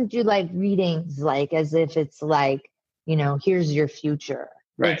doesn't do like readings like as if it's like, here's your future.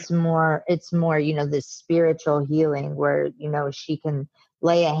 Right. It's more, this spiritual healing where, she can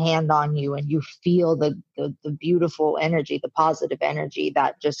lay a hand on you and you feel the beautiful energy, the positive energy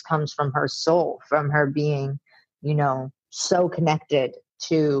that just comes from her soul, from her being, so connected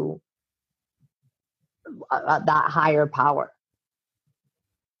to that higher power.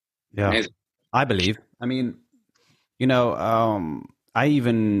 Yeah, Amazing. I believe. I mean, you know, I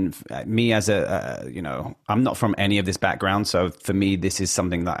even, me as a, you know, I'm not from any of this background. So for me, this is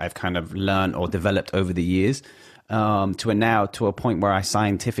something that I've kind of learned or developed over the years, to a point where I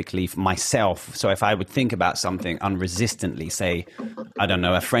scientifically myself. So if I would think about something unresistantly, say, I don't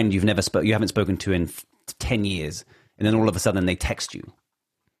know, a friend you haven't spoken to in 10 years, and then all of a sudden they text you.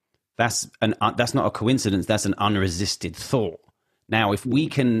 That's not a coincidence. That's an unresisted thought. Now, if we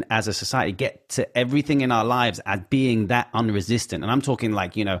can, as a society, get to everything in our lives as being that unresistant, and I'm talking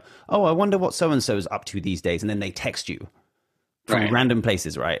like, you know, oh, I wonder what so-and-so is up to these days, and then they text you from random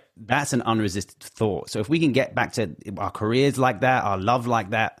places, right? That's an unresisted thought. So if we can get back to our careers like that, our love like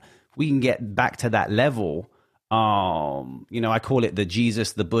that, we can get back to that level. You know, I call it the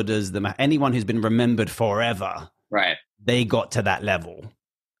Jesus, the Buddhas, anyone who's been remembered forever. Right. They got to that level.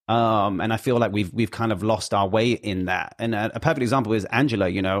 And I feel like we've kind of lost our way in that. And a perfect example is Angela,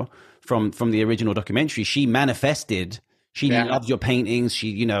 you know, from the original documentary. She manifested, she loved your paintings. She,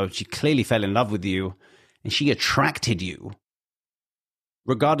 you know, she clearly fell in love with you, and she attracted you,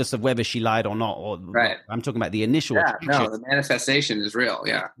 regardless of whether she lied or not. Or I'm talking about the initial attraction. No, the manifestation is real.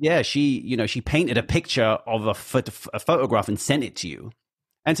 Yeah. Yeah. She, you know, she painted a picture of a photograph and sent it to you.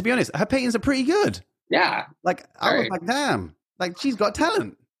 And to be honest, her paintings are pretty good. Yeah. Like, I was like, damn, like she's got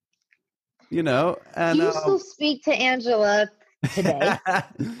talent. You know, and do you still speak to Angela today?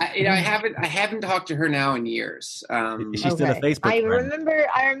 I haven't talked to her now in years. She's still a Facebook friend.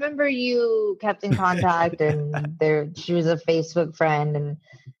 I remember you kept in contact, and she was a Facebook friend,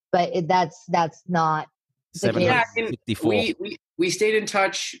 but that's not the case. Yeah, we stayed in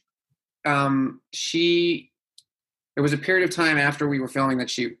touch. There was a period of time after we were filming that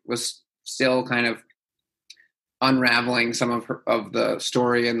she was still kind of unraveling some of the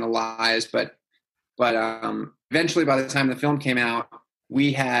story and the lies, but eventually, by the time the film came out,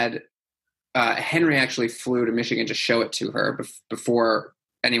 we had Henry actually flew to Michigan to show it to her before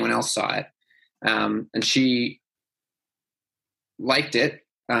anyone else saw it, and she liked it,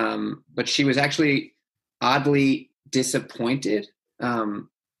 but she was actually oddly disappointed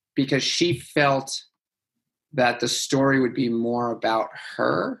because she felt that the story would be more about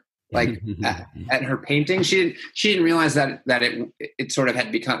her. Like at her painting, she didn't realize that it sort of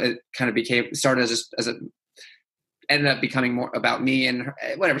had become, it kind of became, started as a ended up becoming more about me and her,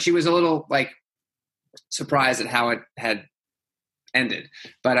 whatever. She was a little like surprised at how it had ended,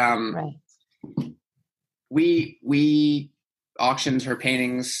 but we auctioned her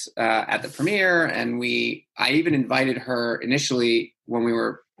paintings at the premiere, and I even invited her initially when we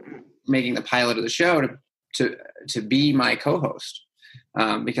were making the pilot of the show to be my co-host.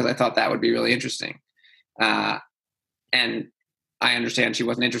 Because I thought that would be really interesting. And I understand she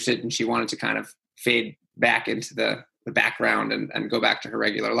wasn't interested, and she wanted to kind of fade back into the background and go back to her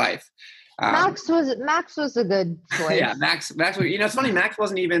regular life. Max was a good choice. Yeah, Max, you know, it's funny, Max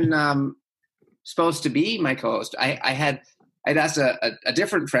wasn't even supposed to be my co-host. I'd asked a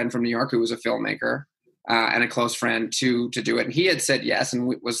different friend from New York who was a filmmaker and a close friend to do it. And he had said yes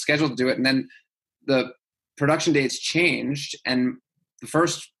and was scheduled to do it. And then the production dates changed, and the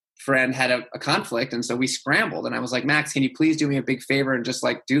first friend had a conflict, and so we scrambled. And I was like, Max, can you please do me a big favor and just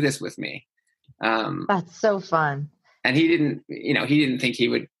like do this with me? That's so fun. And he didn't think he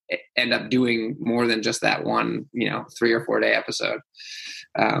would end up doing more than just that one, 3 or 4 day episode.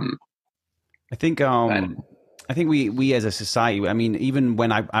 I think we as a society, I mean, even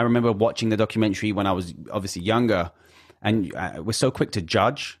when I remember watching the documentary when I was obviously younger, and we're so quick to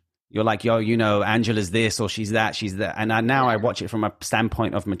judge. You're like, yo, Angela's this or she's that, And now I watch it from a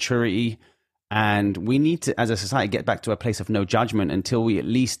standpoint of maturity. And we need to, as a society, get back to a place of no judgment until we at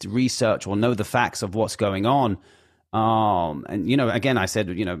least research or know the facts of what's going on. And, again, I said,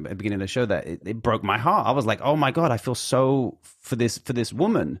 at the beginning of the show that it broke my heart. I was like, oh, my God, I feel so for this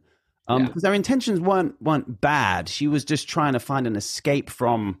woman. Because her intentions weren't bad. She was just trying to find an escape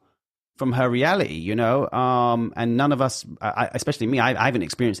from her reality, and none of us, especially me, I haven't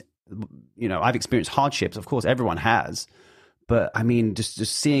experienced, I've experienced hardships. Of course, everyone has. But I mean, just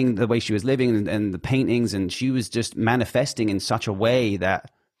seeing the way she was living and the paintings, and she was just manifesting in such a way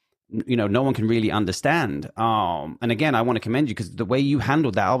that, no one can really understand. And again, I want to commend you because the way you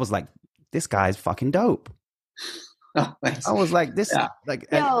handled that, I was like, this guy's fucking dope. Oh, I was like, this,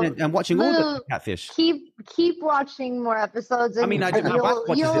 and watching all the Catfish. Keep watching more episodes. And I mean, I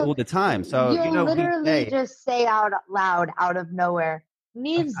watch it all the time. So you'll literally just say out loud, out of nowhere,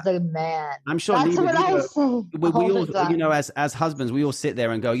 Neve's the man. I'm sure That's Neve, what I say we all all, the time. you know, as husbands, we all sit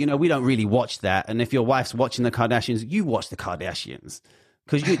there and go, you know, we don't really watch that. And if your wife's watching the Kardashians, you watch the Kardashians.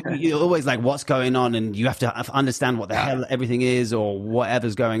 Because you're always like, what's going on? And you have to understand what the hell everything is or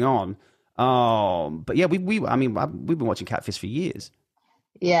whatever's going on. But yeah, we've been watching Catfish for years.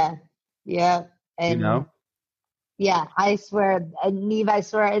 Yeah. And you know? Yeah, I swear, Neve, I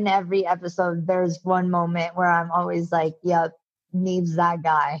swear in every episode, there's one moment where I'm always like, yep, Neve's that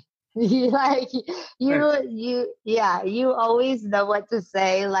guy. Like you always know what to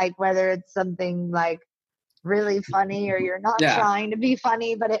say, like whether it's something like really funny or you're not trying to be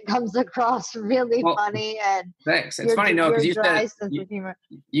funny, but it comes across really funny. And thanks. It's funny, no, because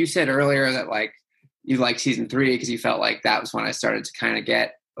you said earlier that like you liked season 3 because you felt like that was when I started to kind of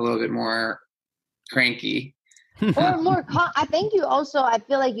get a little bit more cranky. Or more, I think you also, I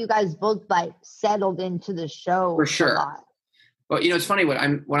feel like you guys both like settled into the show for sure. A lot. Well, you know, it's funny what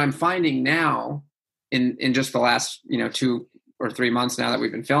I'm finding now in just the last 2 or 3 months now that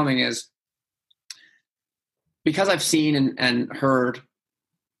we've been filming is because I've seen and heard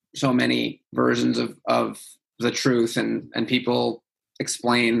so many versions of the truth and people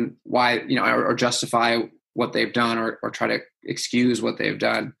explain why or justify what they've done or try to excuse what they've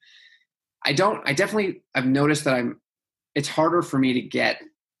done. I've noticed that it's harder for me to get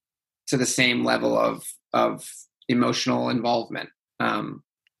to the same level of emotional involvement.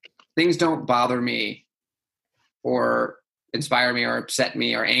 Things don't bother me or inspire me or upset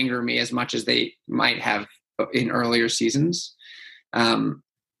me or anger me as much as they might have in earlier seasons. And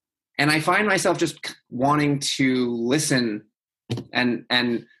I find myself just wanting to listen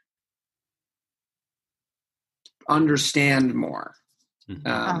and understand more.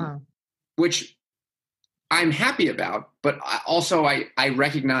 Which I'm happy about, but I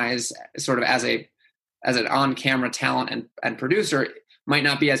recognize sort of as an on-camera talent and producer might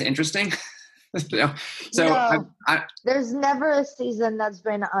not be as interesting. So there's never a season that's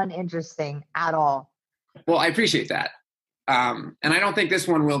been uninteresting at all. Well, I appreciate that. And I don't think this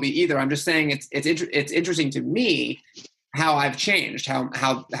one will be either. I'm just saying it's interesting to me how I've changed,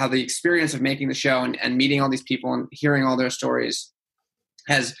 how the experience of making the show and meeting all these people and hearing all their stories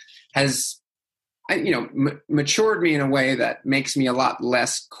has matured me in a way that makes me a lot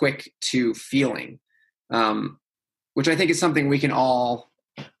less quick to feeling, which I think is something we can all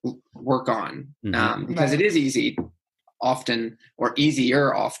work on, because it is easy often, or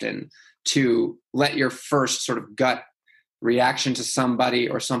easier often, to let your first sort of gut reaction to somebody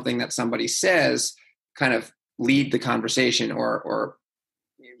or something that somebody says kind of lead the conversation, or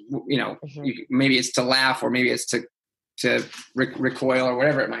maybe it's to laugh, or maybe it's to recoil, or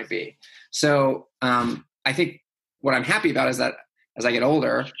whatever it might be. So I think what I'm happy about is that as I get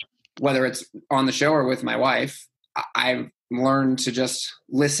older, whether it's on the show or with my wife, I've learned to just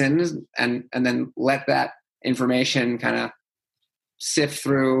listen and then let that information kind of sift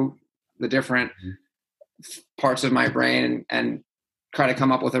through the different parts of my brain and try to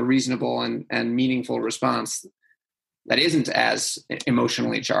come up with a reasonable and meaningful response that isn't as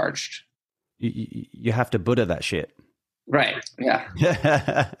emotionally charged. You have to Buddha that shit. Right.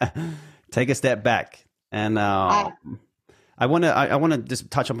 Yeah. Take a step back. And I want to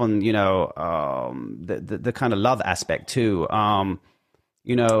just touch upon, the kind of love aspect too. I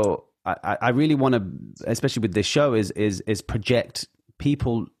really want to, especially with this show, is project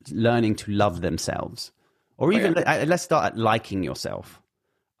people learning to love themselves, or even let's start at liking yourself.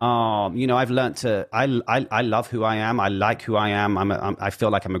 I've learned to, I love who I am. I like who I am. I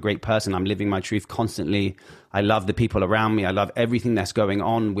feel like I'm a great person. I'm living my truth constantly. I love the people around me. I love everything that's going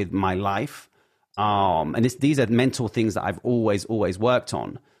on with my life. And these are mental things that I've always worked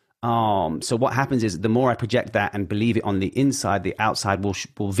on. So what happens is the more I project that and believe it on the inside, the outside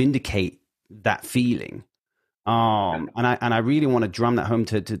will vindicate that feeling. And I really want to drum that home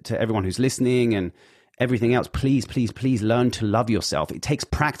to everyone who's listening and everything else. Please learn to love yourself. It takes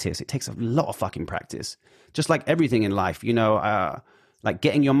practice. It takes a lot of fucking practice. Just like everything in life, like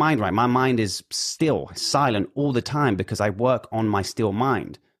getting your mind right. My mind is still silent all the time because I work on my still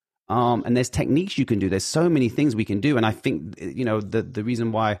mind. And there's techniques you can do. There's so many things we can do. And I think, the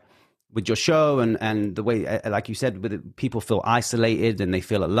reason why with your show and the way, like you said, with it, people feel isolated and they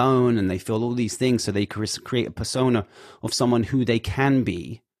feel alone and they feel all these things. So they create a persona of someone who they can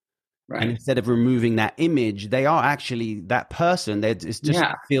be. Right. And instead of removing that image, they are actually that person. It's just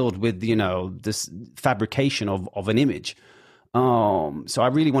filled with, this fabrication of an image. So I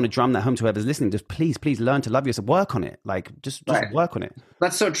really want to drum that home to whoever's listening. Just please learn to love yourself. Work on it. Like just work on it.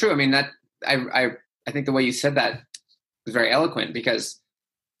 That's so true. I mean, that I think the way you said that was very eloquent, because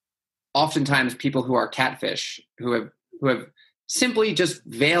oftentimes people who are catfish, who have simply just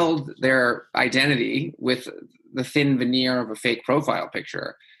veiled their identity with the thin veneer of a fake profile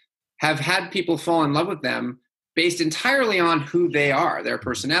picture have had people fall in love with them based entirely on who they are, their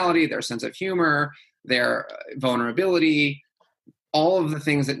personality, their sense of humor, their vulnerability, all of the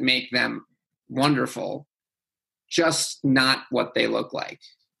things that make them wonderful, just not what they look like.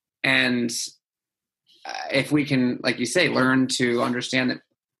 And if we can, like you say, learn to understand that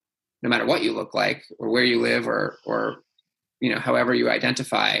no matter what you look like or where you live or however you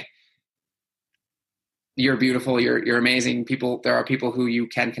identify, you're beautiful, you're amazing. There are people who you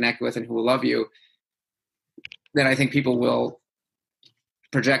can connect with and who will love you. Then I think people will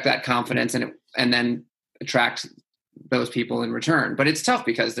project that confidence and then attract those people in return. But it's tough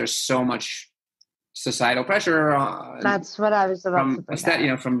because there's so much societal pressure. That's what I was about to bring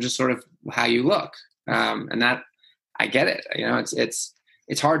up. From just sort of how you look, and that I get it.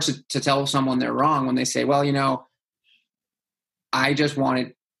 It's hard to tell someone they're wrong when they say, well, I just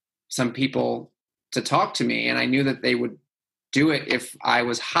wanted some people to talk to me, and I knew that they would do it if I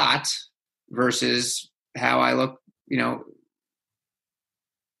was hot versus how I look, in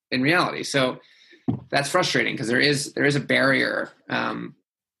reality. So that's frustrating because there is a barrier,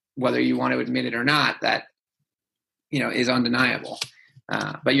 whether you want to admit it or not, that, is undeniable.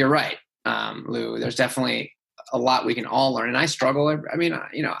 But you're right, Lou, there's definitely a lot we can all learn. And I struggle.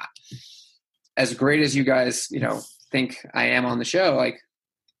 As great as you guys, think I am on the show, like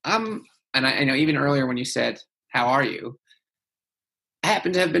and I know even earlier when you said, how are you? I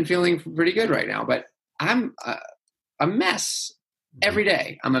happen to have been feeling pretty good right now, but I'm a mess every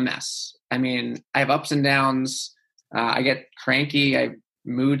day. I'm a mess. I mean, I have ups and downs. I get cranky. I have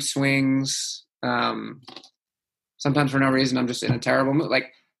mood swings. Sometimes for no reason, I'm just in a terrible mood.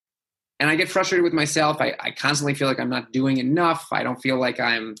 And I get frustrated with myself. I constantly feel like I'm not doing enough. I don't feel like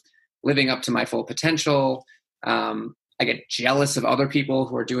I'm living up to my full potential. I get jealous of other people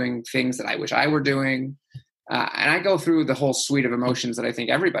who are doing things that I wish I were doing. And I go through the whole suite of emotions that I think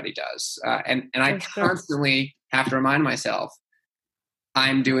everybody does. And I constantly have to remind myself,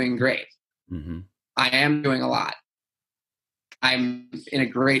 I'm doing great. Mm-hmm. I am doing a lot. I'm in a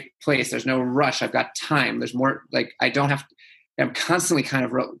great place. There's no rush. I've got time. There's more, I don't have to, I'm constantly kind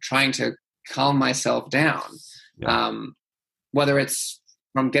of trying to calm myself down. Yeah. Whether it's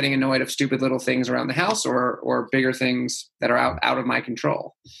from getting annoyed of stupid little things around the house or bigger things that are out of my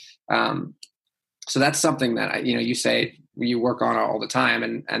control. So that's something that you say you work on all the time,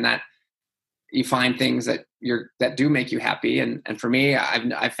 and that you find things that do make you happy. And for me,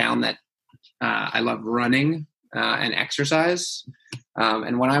 I've found that I love running and exercise.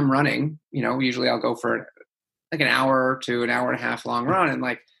 And when I'm running, usually I'll go for like an hour to an hour and a half long run.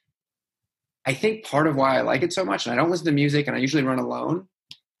 And I think part of why I like it so much, and I don't listen to music and I usually run alone,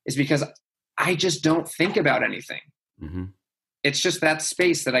 is because I just don't think about anything. Mm-hmm. It's just that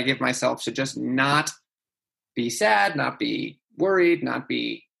space that I give myself to just not be sad, not be worried, not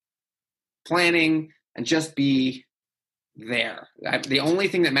be planning, and just be there. The only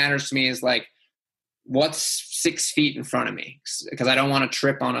thing that matters to me is what's 6 feet in front of me, because I don't want to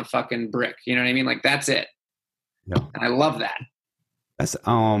trip on a fucking brick. You know what I mean? That's it. Yeah. And I love that. That's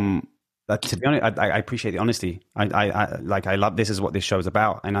to be honest, I appreciate the honesty. I love, this is what this show's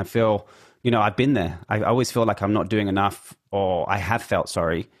about. And I feel, I've been there. I always feel like I'm not doing enough, or I have felt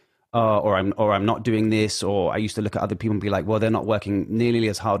sorry, or I'm not doing this, or I used to look at other people and be like, well, they're not working nearly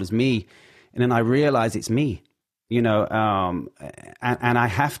as hard as me. And then I realize it's me, and I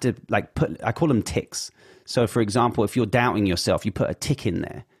have to I call them ticks. So for example, if you're doubting yourself, you put a tick in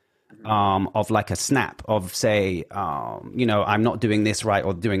there. Of a snap of say, I'm not doing this right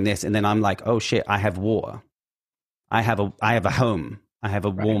or doing this. And then I'm like, oh shit, I have water. I have a home. I have a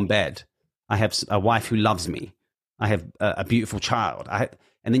warm bed. I have a wife who loves me. I have a beautiful child.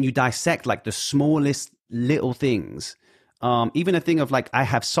 And then you dissect the smallest little things. Even a thing of I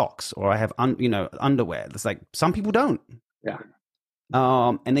have socks, or I have, underwear. That's some people don't. Yeah.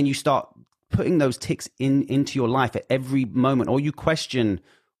 And then you start putting those ticks into your life at every moment, or you question,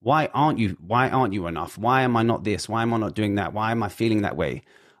 why aren't you enough? Why am I not this? Why am I not doing that? Why am I feeling that way?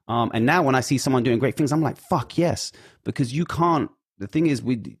 And now when I see someone doing great things, I'm like, fuck yes, because you can't. The thing is,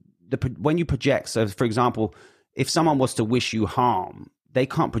 when you project, so for example, if someone was to wish you harm, they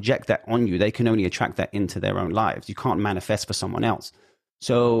can't project that on you. They can only attract that into their own lives. You can't manifest for someone else.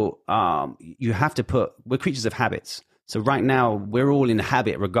 So you have to we're creatures of habits. So right now we're all in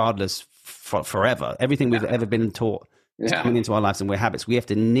habit regardless forever. Everything we've ever been taught is coming into our lives, and we're habits. We have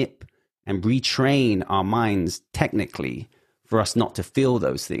to nip and retrain our minds technically for us not to feel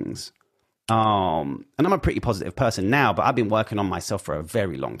those things. And I'm a pretty positive person now, but I've been working on myself for a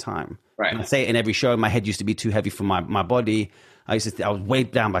very long time. Right. And I say it in every show. My head used to be too heavy for my body. I was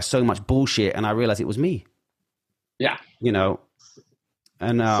weighed down by so much bullshit, and I realized it was me. Yeah. You know,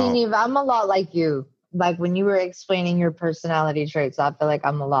 and See, Neve, I'm a lot like you. Like when you were explaining your personality traits, I feel like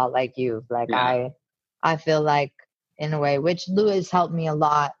I'm a lot like you. Like Yeah. I feel like in a way, which Lewis helped me a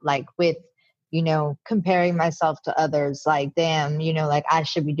lot, like with, you know, comparing myself to others, like, damn, you know, like I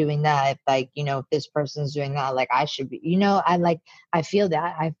should be doing that. If like, you know, if this person's doing that, like I should be, you know, I feel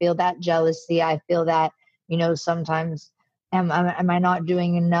that jealousy. I feel that, you know, sometimes am I not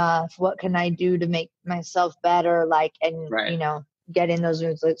doing enough? What can I do to make myself better? Like, and, Right. you know, get in those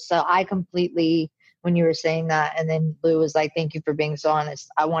moods. So I completely, when you were saying that, and then Lou was like, thank you for being so honest.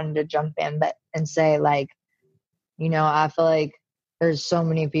 I wanted to jump in, and say like, you know, I feel like there's so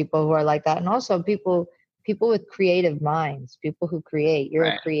many people who are like that. And also people with creative minds, people who create. You're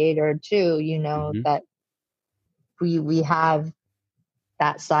Right. a creator too, you know, that we have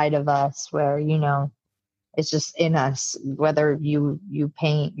that side of us where, you know, it's just in us, whether you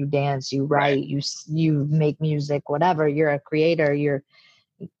paint, you dance, you write, you make music, whatever, you're a creator, you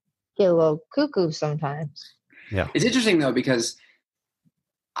get a little cuckoo sometimes. yeah, It's interesting though, because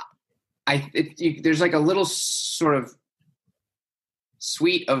there's like a little sort of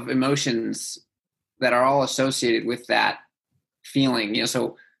suite of emotions that are all associated with that feeling. You know,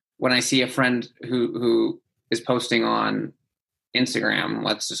 so when I see a friend who is posting on Instagram,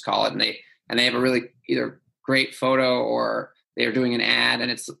 let's just call it, and they have a really either great photo or they're doing an ad and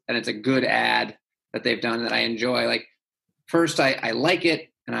it's a good ad that they've done that I enjoy. Like first I like it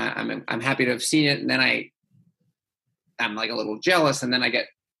and I'm happy to have seen it, and then I'm like a little jealous, and then I get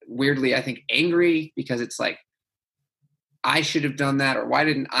weirdly, I think, angry because it's like I should have done that, or why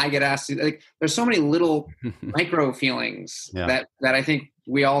didn't I get asked to? Like there's so many little micro feelings that I think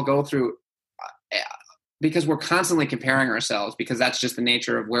we all go through because we're constantly comparing ourselves, because that's just the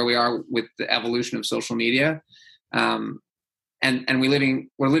nature of where we are with the evolution of social media. And we're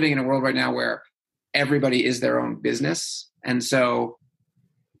living in a world right now where everybody is their own business. And so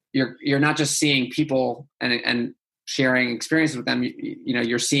you're not just seeing people and sharing experiences with them. You know,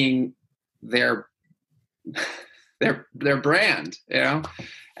 you're seeing their brand, you know,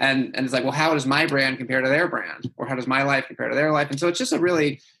 and it's like, well, how does my brand compare to their brand, or how does my life compare to their life? And so it's just a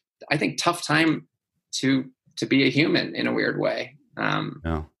really, I think, tough time to be a human in a weird way.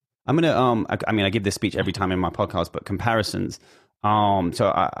 Yeah. I'm gonna I give this speech every time in my podcast, but comparisons. So I'm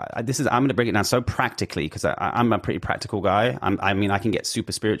gonna break it down so practically, because I'm a pretty practical guy. I can get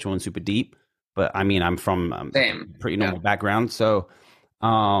super spiritual and super deep, but I'm from a pretty normal background. So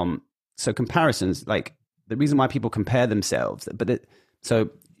comparisons, like the reason why people compare themselves, so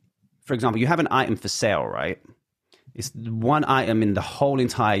for example, you have an item for sale, right? It's one item in the whole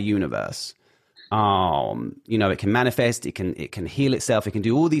entire universe. You know, it can manifest, it can heal itself, it can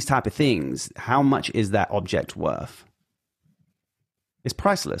do all these type of things. How much is that object worth? It's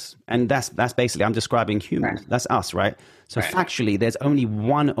priceless. And that's basically, I'm describing humans. Right. That's us, right? So factually, there's only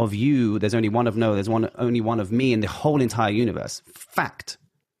one of you, there's only one of Noah, there's only one of me in the whole entire universe. Fact.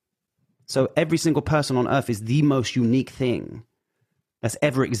 So every single person on earth is the most unique thing that's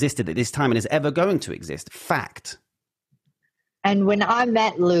ever existed at this time and is ever going to exist. Fact. And when I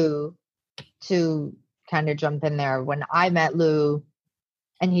met Lou, to kind of jump in there, when I met Lou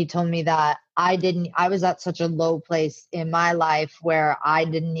and he told me that I was at such a low place in my life where I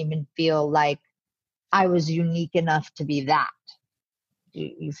didn't even feel like I was unique enough to be that.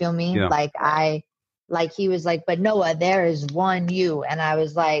 You feel me? Yeah. Like he was like, but Noah, there is one you. And I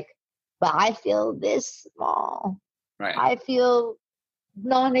was like, but I feel this small. Right. I feel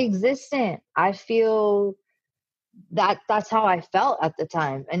non-existent. I feel that's how I felt at the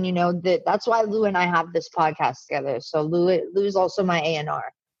time. And you know, that's why Lou and I have this podcast together. So Lou's also my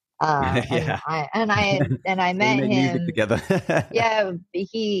A&R. Yeah. And I met him together. Yeah,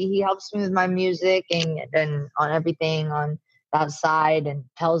 he helps me with my music and on everything on that side, and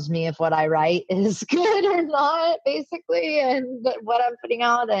tells me if what I write is good or not, basically, and what I'm putting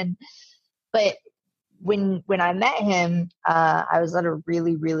out. But when I met him, I was at a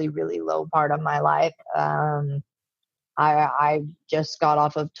really, really, really low part of my life. I just got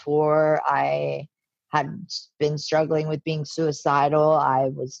off of tour. I had been struggling with being suicidal. I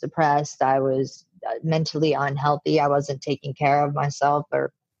was depressed. I was mentally unhealthy. I wasn't taking care of myself,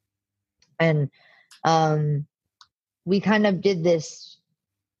 and we kind of did this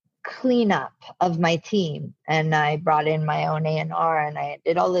cleanup of my team, and I brought in my own A&R, and I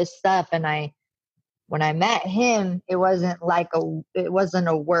did all this stuff. And when I met him, it wasn't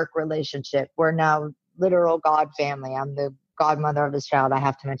a work relationship. We're now literal God family. I'm the godmother of his child. I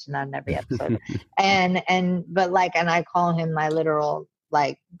have to mention that in every episode. But I call him my literal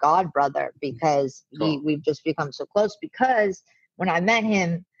like god brother because we've just become so close. Because when I met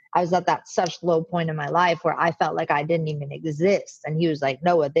him, I was at that such low point in my life where I felt like I didn't even exist. And he was like,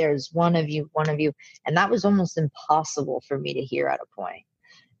 Noah, there's one of you. And that was almost impossible for me to hear at a point.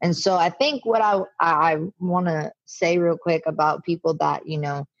 And so I think what I want to say real quick about people that,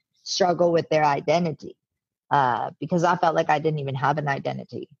 struggle with their identity, because I felt like I didn't even have an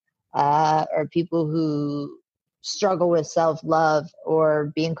identity, or people who struggle with self-love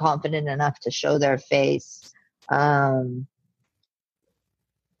or being confident enough to show their face.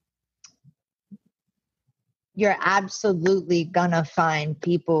 You're absolutely gonna find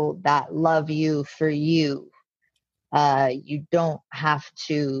people that love you for you. You don't have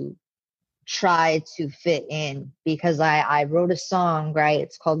to try to fit in, because I wrote a song, right?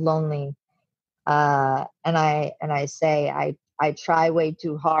 It's called Lonely. And I say, I try way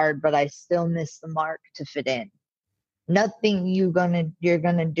too hard, but I still miss the mark to fit in. Nothing you're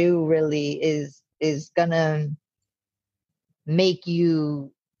gonna do really is gonna make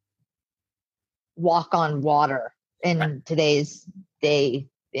you walk on water in today's day.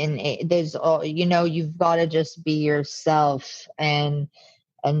 There's you've got to just be yourself and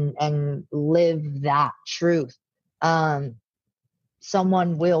live that truth.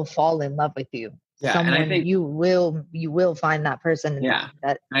 Someone will fall in love with you. Yeah, someone, and I think you will find that person. Yeah,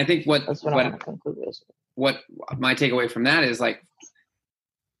 and I think that's what I want to conclude with. What my takeaway from that is like,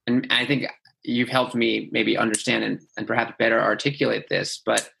 and I think you've helped me maybe understand and perhaps better articulate this,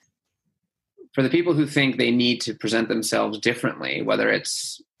 but for the people who think they need to present themselves differently, whether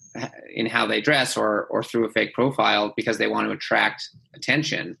it's in how they dress or through a fake profile because they want to attract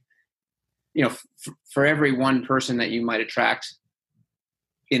attention, for every one person that you might attract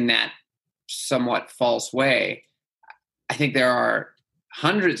in that somewhat false way, I think there are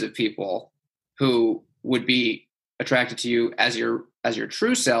hundreds of people who would be attracted to you as your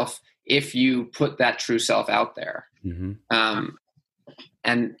true self if you put that true self out there. Mm-hmm.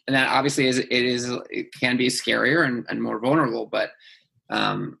 And that obviously it can be scarier and more vulnerable, but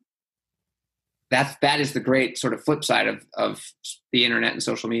that is the great sort of flip side of the internet and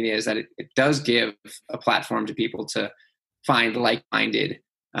social media, is that it does give a platform to people to find like-minded,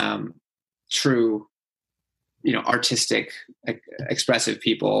 true, artistic, expressive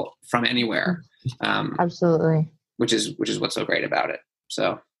people from anywhere. Absolutely. Which is what's so great about it.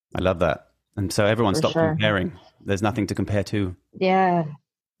 So I love that. And so everyone stop comparing. There's nothing to compare to. Yeah,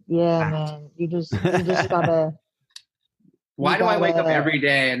 man. You just gotta. Why do I wake up every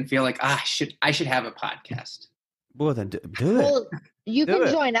day and feel like I should have a podcast? Well, then do it. Well, you can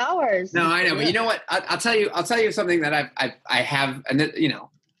join ours. No, I know, but you know what? I'll tell you something that I have, and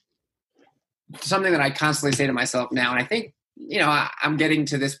something that I constantly say to myself now, and I think I'm getting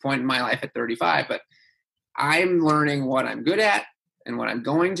to this point in my life at 35, but I'm learning what I'm good at and what I'm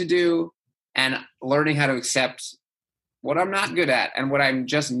going to do, and learning how to accept what I'm not good at and what I'm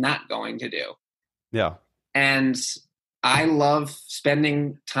just not going to do. Yeah. And I love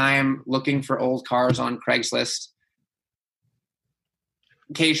spending time looking for old cars on Craigslist.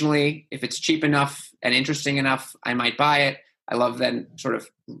 Occasionally, if it's cheap enough and interesting enough, I might buy it. I love then sort of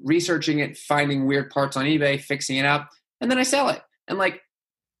researching it, finding weird parts on eBay, fixing it up, and then I sell it. And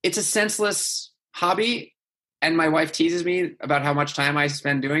it's a senseless hobby. And my wife teases me about how much time I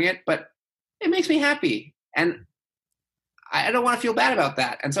spend doing it, but it makes me happy. And I don't want to feel bad about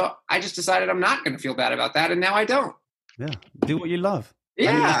that. And so I just decided I'm not going to feel bad about that. And now I don't. Yeah. Do what you love.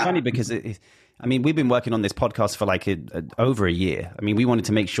 Yeah. I mean, it's funny because we've been working on this podcast for over a year. I mean, we wanted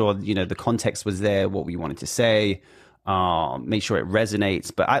to make sure, the context was there, what we wanted to say, make sure it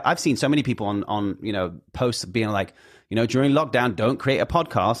resonates. But I've seen so many people on posts being like, during lockdown, don't create a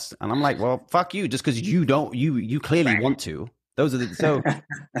podcast. And I'm like, well, fuck you. Just because you don't, you clearly want to. Those are so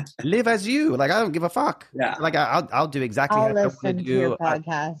live as you. I don't give a fuck. Yeah. I'll do exactly I'll how I listen to your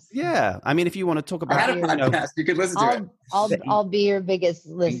podcast. Yeah. I mean, if you want to talk about, I had a podcast, you could listen to it. I'll be your biggest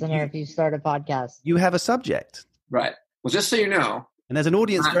listener if you start a podcast. You have a subject, right? Well, just so you know, and there's an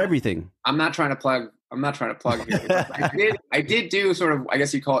audience for everything. I'm not trying to plug here. I did do sort of, I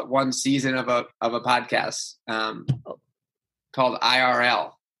guess you call it, one season of a podcast called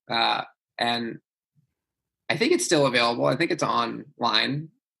IRL, and I think it's still available. I think it's online.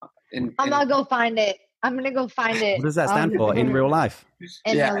 I'm gonna go find it. What does that stand for? In real life?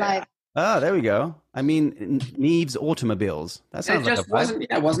 In real life. Oh, there we go. I mean, Neve's Automobiles. That sounds like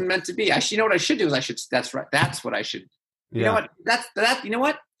it wasn't meant to be. You know what I should do is that's right. That's what I should. You know what? You know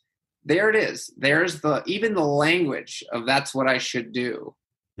what? There it is. There's even the language of that's what I should do.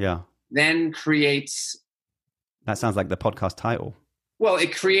 Yeah. Then creates That sounds like the podcast title. Well,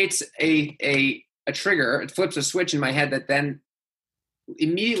 it creates a trigger. It flips a switch in my head that then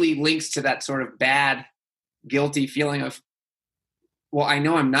immediately links to that sort of bad, guilty feeling of, well, I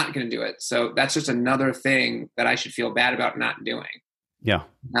know I'm not going to do it. So that's just another thing that I should feel bad about not doing. Yeah.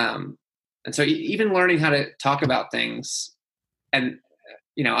 And so even learning how to talk about things and,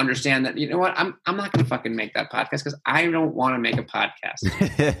 understand that, you know what, I'm not going to fucking make that podcast because I don't want to make a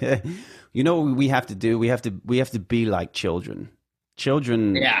podcast. You know what we have to do? We have to be like children.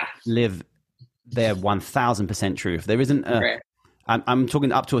 Children live their 1000% truth. There isn't a, I'm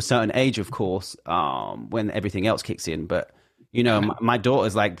talking up to a certain age, of course, when everything else kicks in. But, my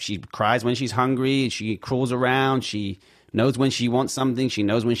daughter's like, she cries when she's hungry. She crawls around. She knows when she wants something. She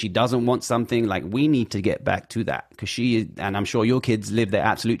knows when she doesn't want something. Like, we need to get back to that because and I'm sure your kids live their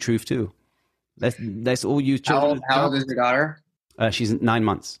absolute truth too. Let's all use children. How old is your daughter? She's 9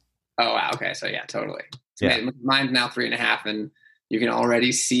 months. Oh, wow. Okay. So yeah, totally. So Yeah. Mine's now 3.5, and you can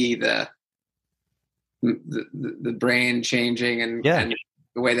already see the brain changing and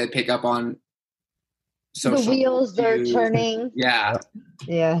the way they pick up on social the wheels they're turning. Yeah.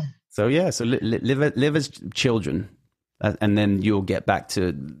 So live as children, and then you'll get back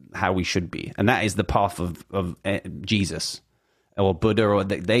to how we should be, and that is the path of Jesus or Buddha, or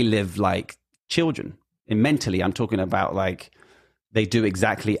they live like children. And mentally, I'm talking about like they do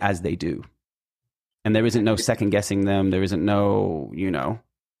exactly as they do, and there isn't no second guessing them. There isn't no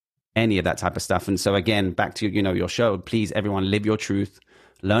any of that type of stuff. And so again, back to your show. Please, everyone, live your truth.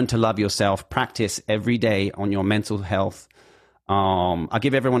 Learn to love yourself. Practice every day on your mental health. I'll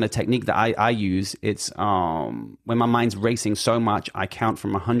give everyone a technique that I use. It's when my mind's racing so much, I count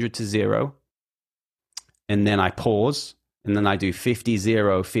from 100 to 0, and then I pause, and then I do 50,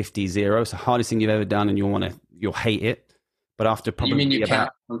 0, 50, 0. It's the hardest thing you've ever done, and you'll hate it. But after probably you mean you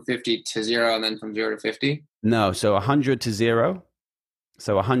count from 50 to 0 and then from 0 to 50? No, so 100 to 0.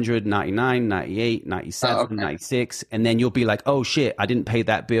 So 100, 99, 98, 97, 96. And then you'll be like, oh shit, I didn't pay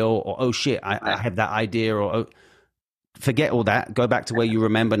that bill. Or, oh shit, I have that idea. Or forget all that. Go back to where you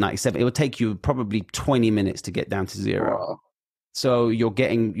remember 97. It will take you probably 20 minutes to get down to 0. Wow. So you're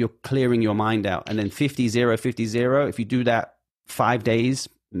clearing your mind out. And then 50, 0, 50, 0. If you do that 5 days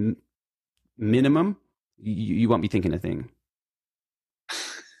minimum, you won't be thinking a thing.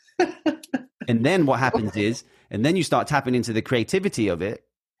 And then what happens is, and then you start tapping into the creativity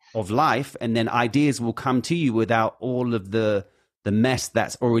of life, and then ideas will come to you without all of the mess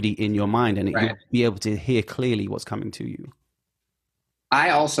that's already in your mind, and you'll be able to hear clearly what's coming to you. I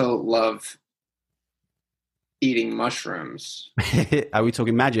also love eating mushrooms. Are we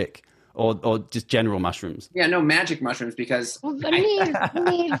talking magic or just general mushrooms? Yeah, no, magic mushrooms, because Please,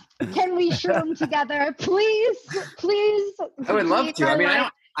 can we shroom together? Please. I would love to. I mean,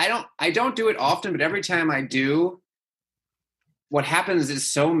 I don't do it often, but every time I do, what happens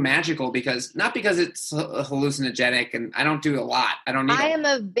is so magical not because it's hallucinogenic, and I don't do a lot. I don't need I am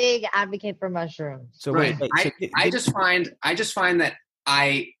a big advocate for mushrooms. So right. I just find that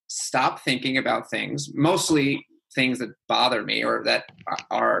I stop thinking about things, mostly things that bother me or that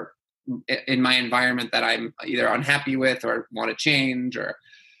are in my environment that I'm either unhappy with or want to change or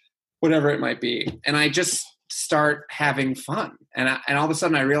whatever it might be. And I just start having fun. And all of a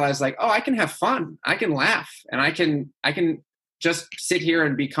sudden I realize, like, oh, I can have fun. I can laugh, and I can just sit here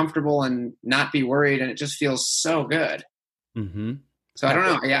and be comfortable and not be worried. And it just feels so good. Mm-hmm. So I don't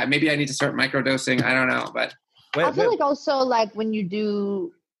know. Yeah, maybe I need to start microdosing. I don't know, but I feel like also like when you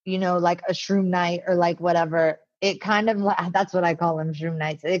do, like a shroom night or like whatever, it kind of that's what I call them, shroom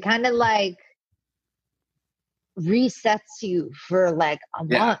nights. It kind of like resets you for like a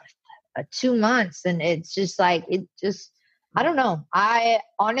month, 2 months. And it's just like, I don't know. I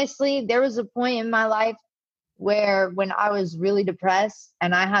honestly, there was a point in my life where when I was really depressed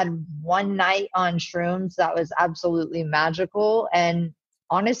and I had one night on shrooms that was absolutely magical. And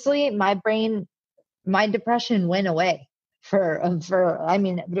honestly, my depression went away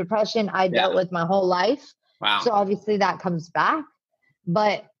depression I dealt with my whole life. wow. So obviously that comes back,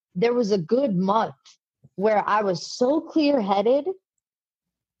 but there was a good month where I was so clear-headed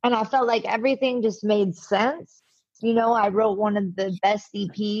and I felt like everything just made sense. I wrote one of the best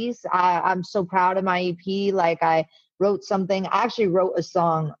EPs. I'm so proud of my EP. Like I actually wrote a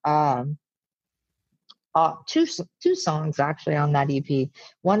song, two songs actually on that EP.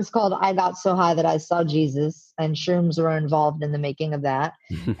 One's called I Got So High That I Saw Jesus, and shrooms were involved in the making of that.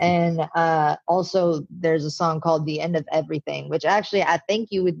 And also there's a song called The End of Everything, which actually I think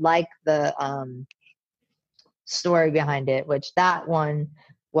you would like the story behind it, which that one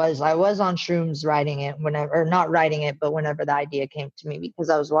was I was on shrooms writing it whenever the idea came to me, because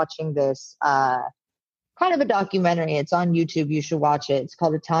I was watching this kind of a documentary. It's on YouTube. You should watch it. It's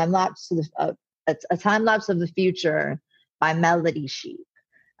called A Time Lapse it's a Time Lapse of the Future by Melody Sheep.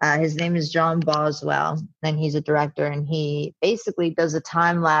 His name is John Boswell, and he's a director, and he basically does a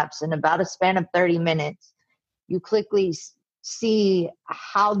time lapse in about a span of 30 minutes. You quickly see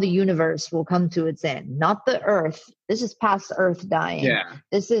how the universe will come to its end, not the Earth. This is past Earth dying. Yeah.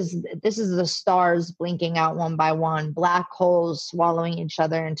 This is the stars blinking out one by one, black holes swallowing each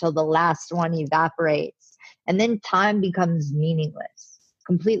other until the last one evaporates. And then time becomes meaningless,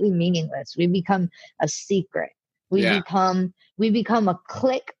 completely meaningless. We become a secret. We become a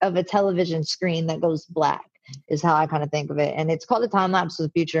click of a television screen that goes black, is how I kind of think of it. And it's called A Time Lapse of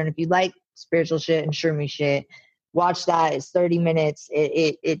the Future. And if you like spiritual shit and shroomy shit, watch that. It's 30 minutes.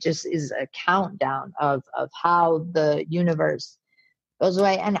 It just is a countdown of how the universe goes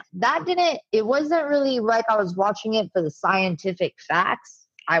away. And it wasn't really like I was watching it for the scientific facts.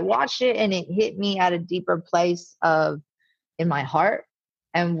 I watched it and it hit me at a deeper place in my heart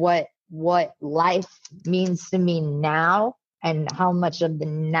and what life means to me now and how much of the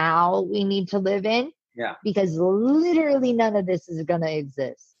now we need to live in. Yeah. Because literally none of this is going to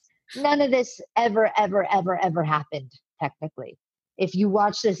exist. None of this ever happened, technically. If you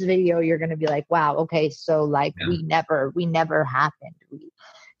watch this video, you're going to be like, wow, okay, so like we never happened.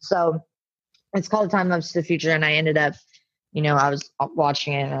 So it's called Time Lapse to the Future. And I ended up, I was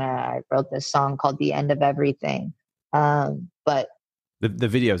watching it and I wrote this song called The End of Everything. But the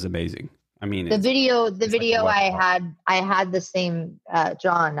video is amazing. I mean, the video I had the same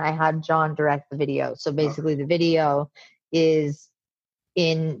John. I had John direct the video. So basically, the video is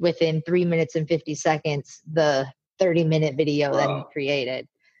within 3 minutes and 50 seconds the 30-minute video that he created.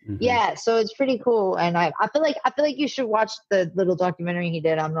 Mm-hmm. Yeah, so it's pretty cool, and I feel like you should watch the little documentary he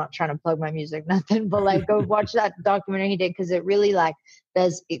did. I'm not trying to plug my music, nothing, but like go watch that documentary he did because it really like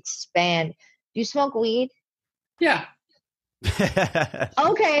does expand. Do you smoke weed? Yeah.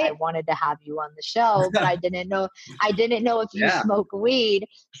 Okay, I wanted to have you on the show, but I didn't know if you smoke weed.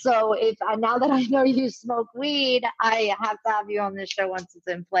 So now that I know you smoke weed, I have to have you on the show once it's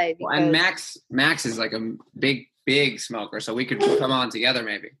in play. Well, and Max is like a big smoker, so we could come on together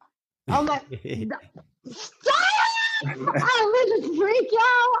maybe. Oh my! Stop! I would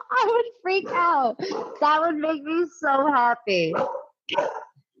freak out. That would make me so happy.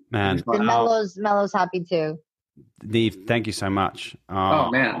 Man, and Mello's happy too. Neve, thank you so much. Oh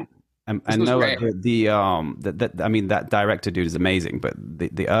man, and Noah, that director dude is amazing, but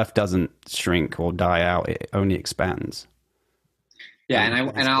the Earth doesn't shrink or die out; it only expands.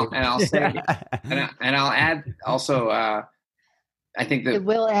 Yeah, I'll say, and I'll add also. I think that it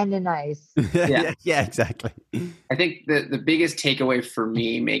will end in ice. Yeah, exactly. I think the biggest takeaway for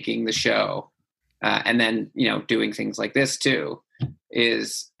me making the show, and then doing things like this too,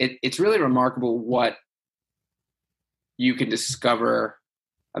 is it's really remarkable what you can discover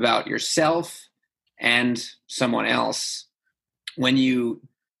about yourself and someone else when you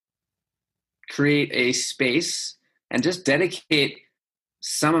create a space and just dedicate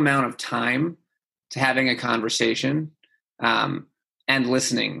some amount of time to having a conversation and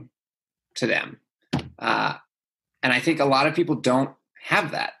listening to them. And I think a lot of people don't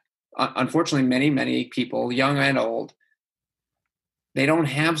have that. Unfortunately, many people, young and old, they don't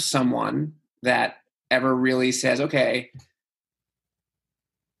have someone that ever really says, okay,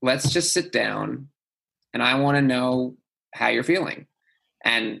 let's just sit down and I want to know how you're feeling.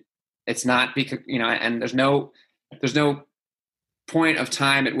 And it's not because, and there's no point of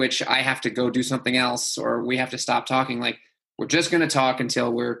time at which I have to go do something else or we have to stop talking. Like, we're just going to talk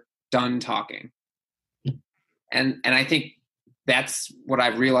until we're done talking. And I think that's what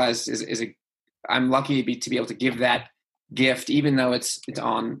I've realized I'm lucky to be able to give that gift, even though it's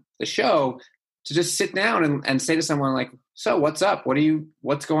on the show, to just sit down and say to someone like, so what's up?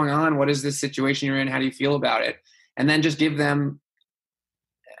 What's going on? What is this situation you're in? How do you feel about it? And then just give them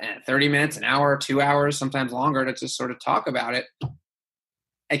 30 minutes, an hour, 2 hours, sometimes longer to just sort of talk about it.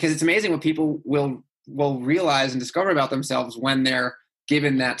 Because it's amazing what people will realize and discover about themselves when they're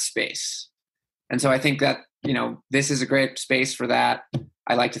given that space. And so I think that, this is a great space for that.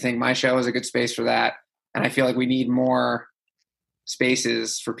 I like to think my show is a good space for that. And I feel like we need more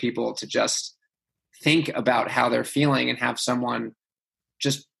spaces for people to just think about how they're feeling and have someone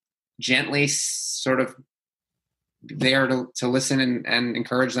just gently sort of there to listen and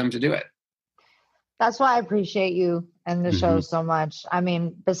encourage them to do it. That's why I appreciate you and the show so much. I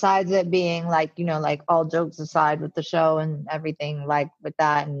mean, besides it being like, like all jokes aside with the show and everything, like with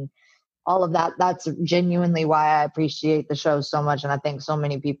that and all of that, that's genuinely why I appreciate the show so much. And I think so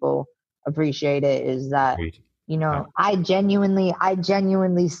many people appreciate it, is that You know, I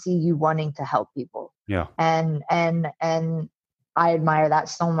genuinely see you wanting to help people. Yeah. And I admire that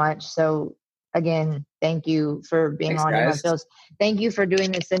so much. So again, thank you for being Thanks, on In My guys. Feels. Thank you for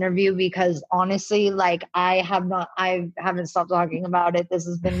doing this interview, because honestly, like I haven't stopped talking about it. This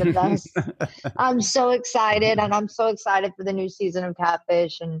has been the best. I'm so excited, and I'm so excited for the new season of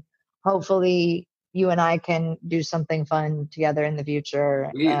Catfish, and hopefully you and I can do something fun together in the future.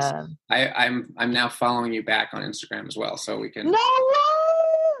 Please. I'm now following you back on Instagram as well, so we can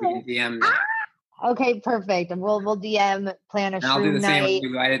DM now. Okay, perfect. And we'll DM, plan a And I'll do shroom the same with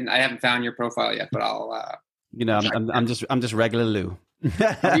night. you. I haven't found your profile yet, but I'll. You know, I'm just regular Lou.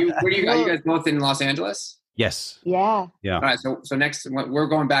 Are you guys both in Los Angeles? Yes. Yeah. Yeah. All right. So next, we're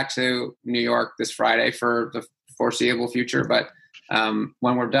going back to New York this Friday for the foreseeable future. But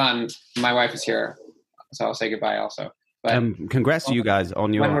when we're done, my wife is here, so I'll say goodbye also. But congrats to you guys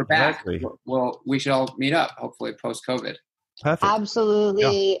on your when we're back. anniversary. We should all meet up, hopefully post COVID. Perfect.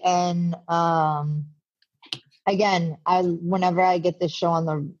 Absolutely. Yeah. And again, whenever I get this show on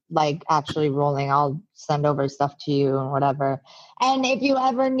the actually rolling, I'll send over stuff to you and whatever. And if you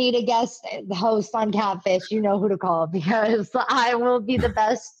ever need a guest host on Catfish, you know who to call, because I will be the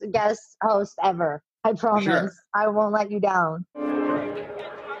best guest host ever. I promise. Sure. I won't let you down.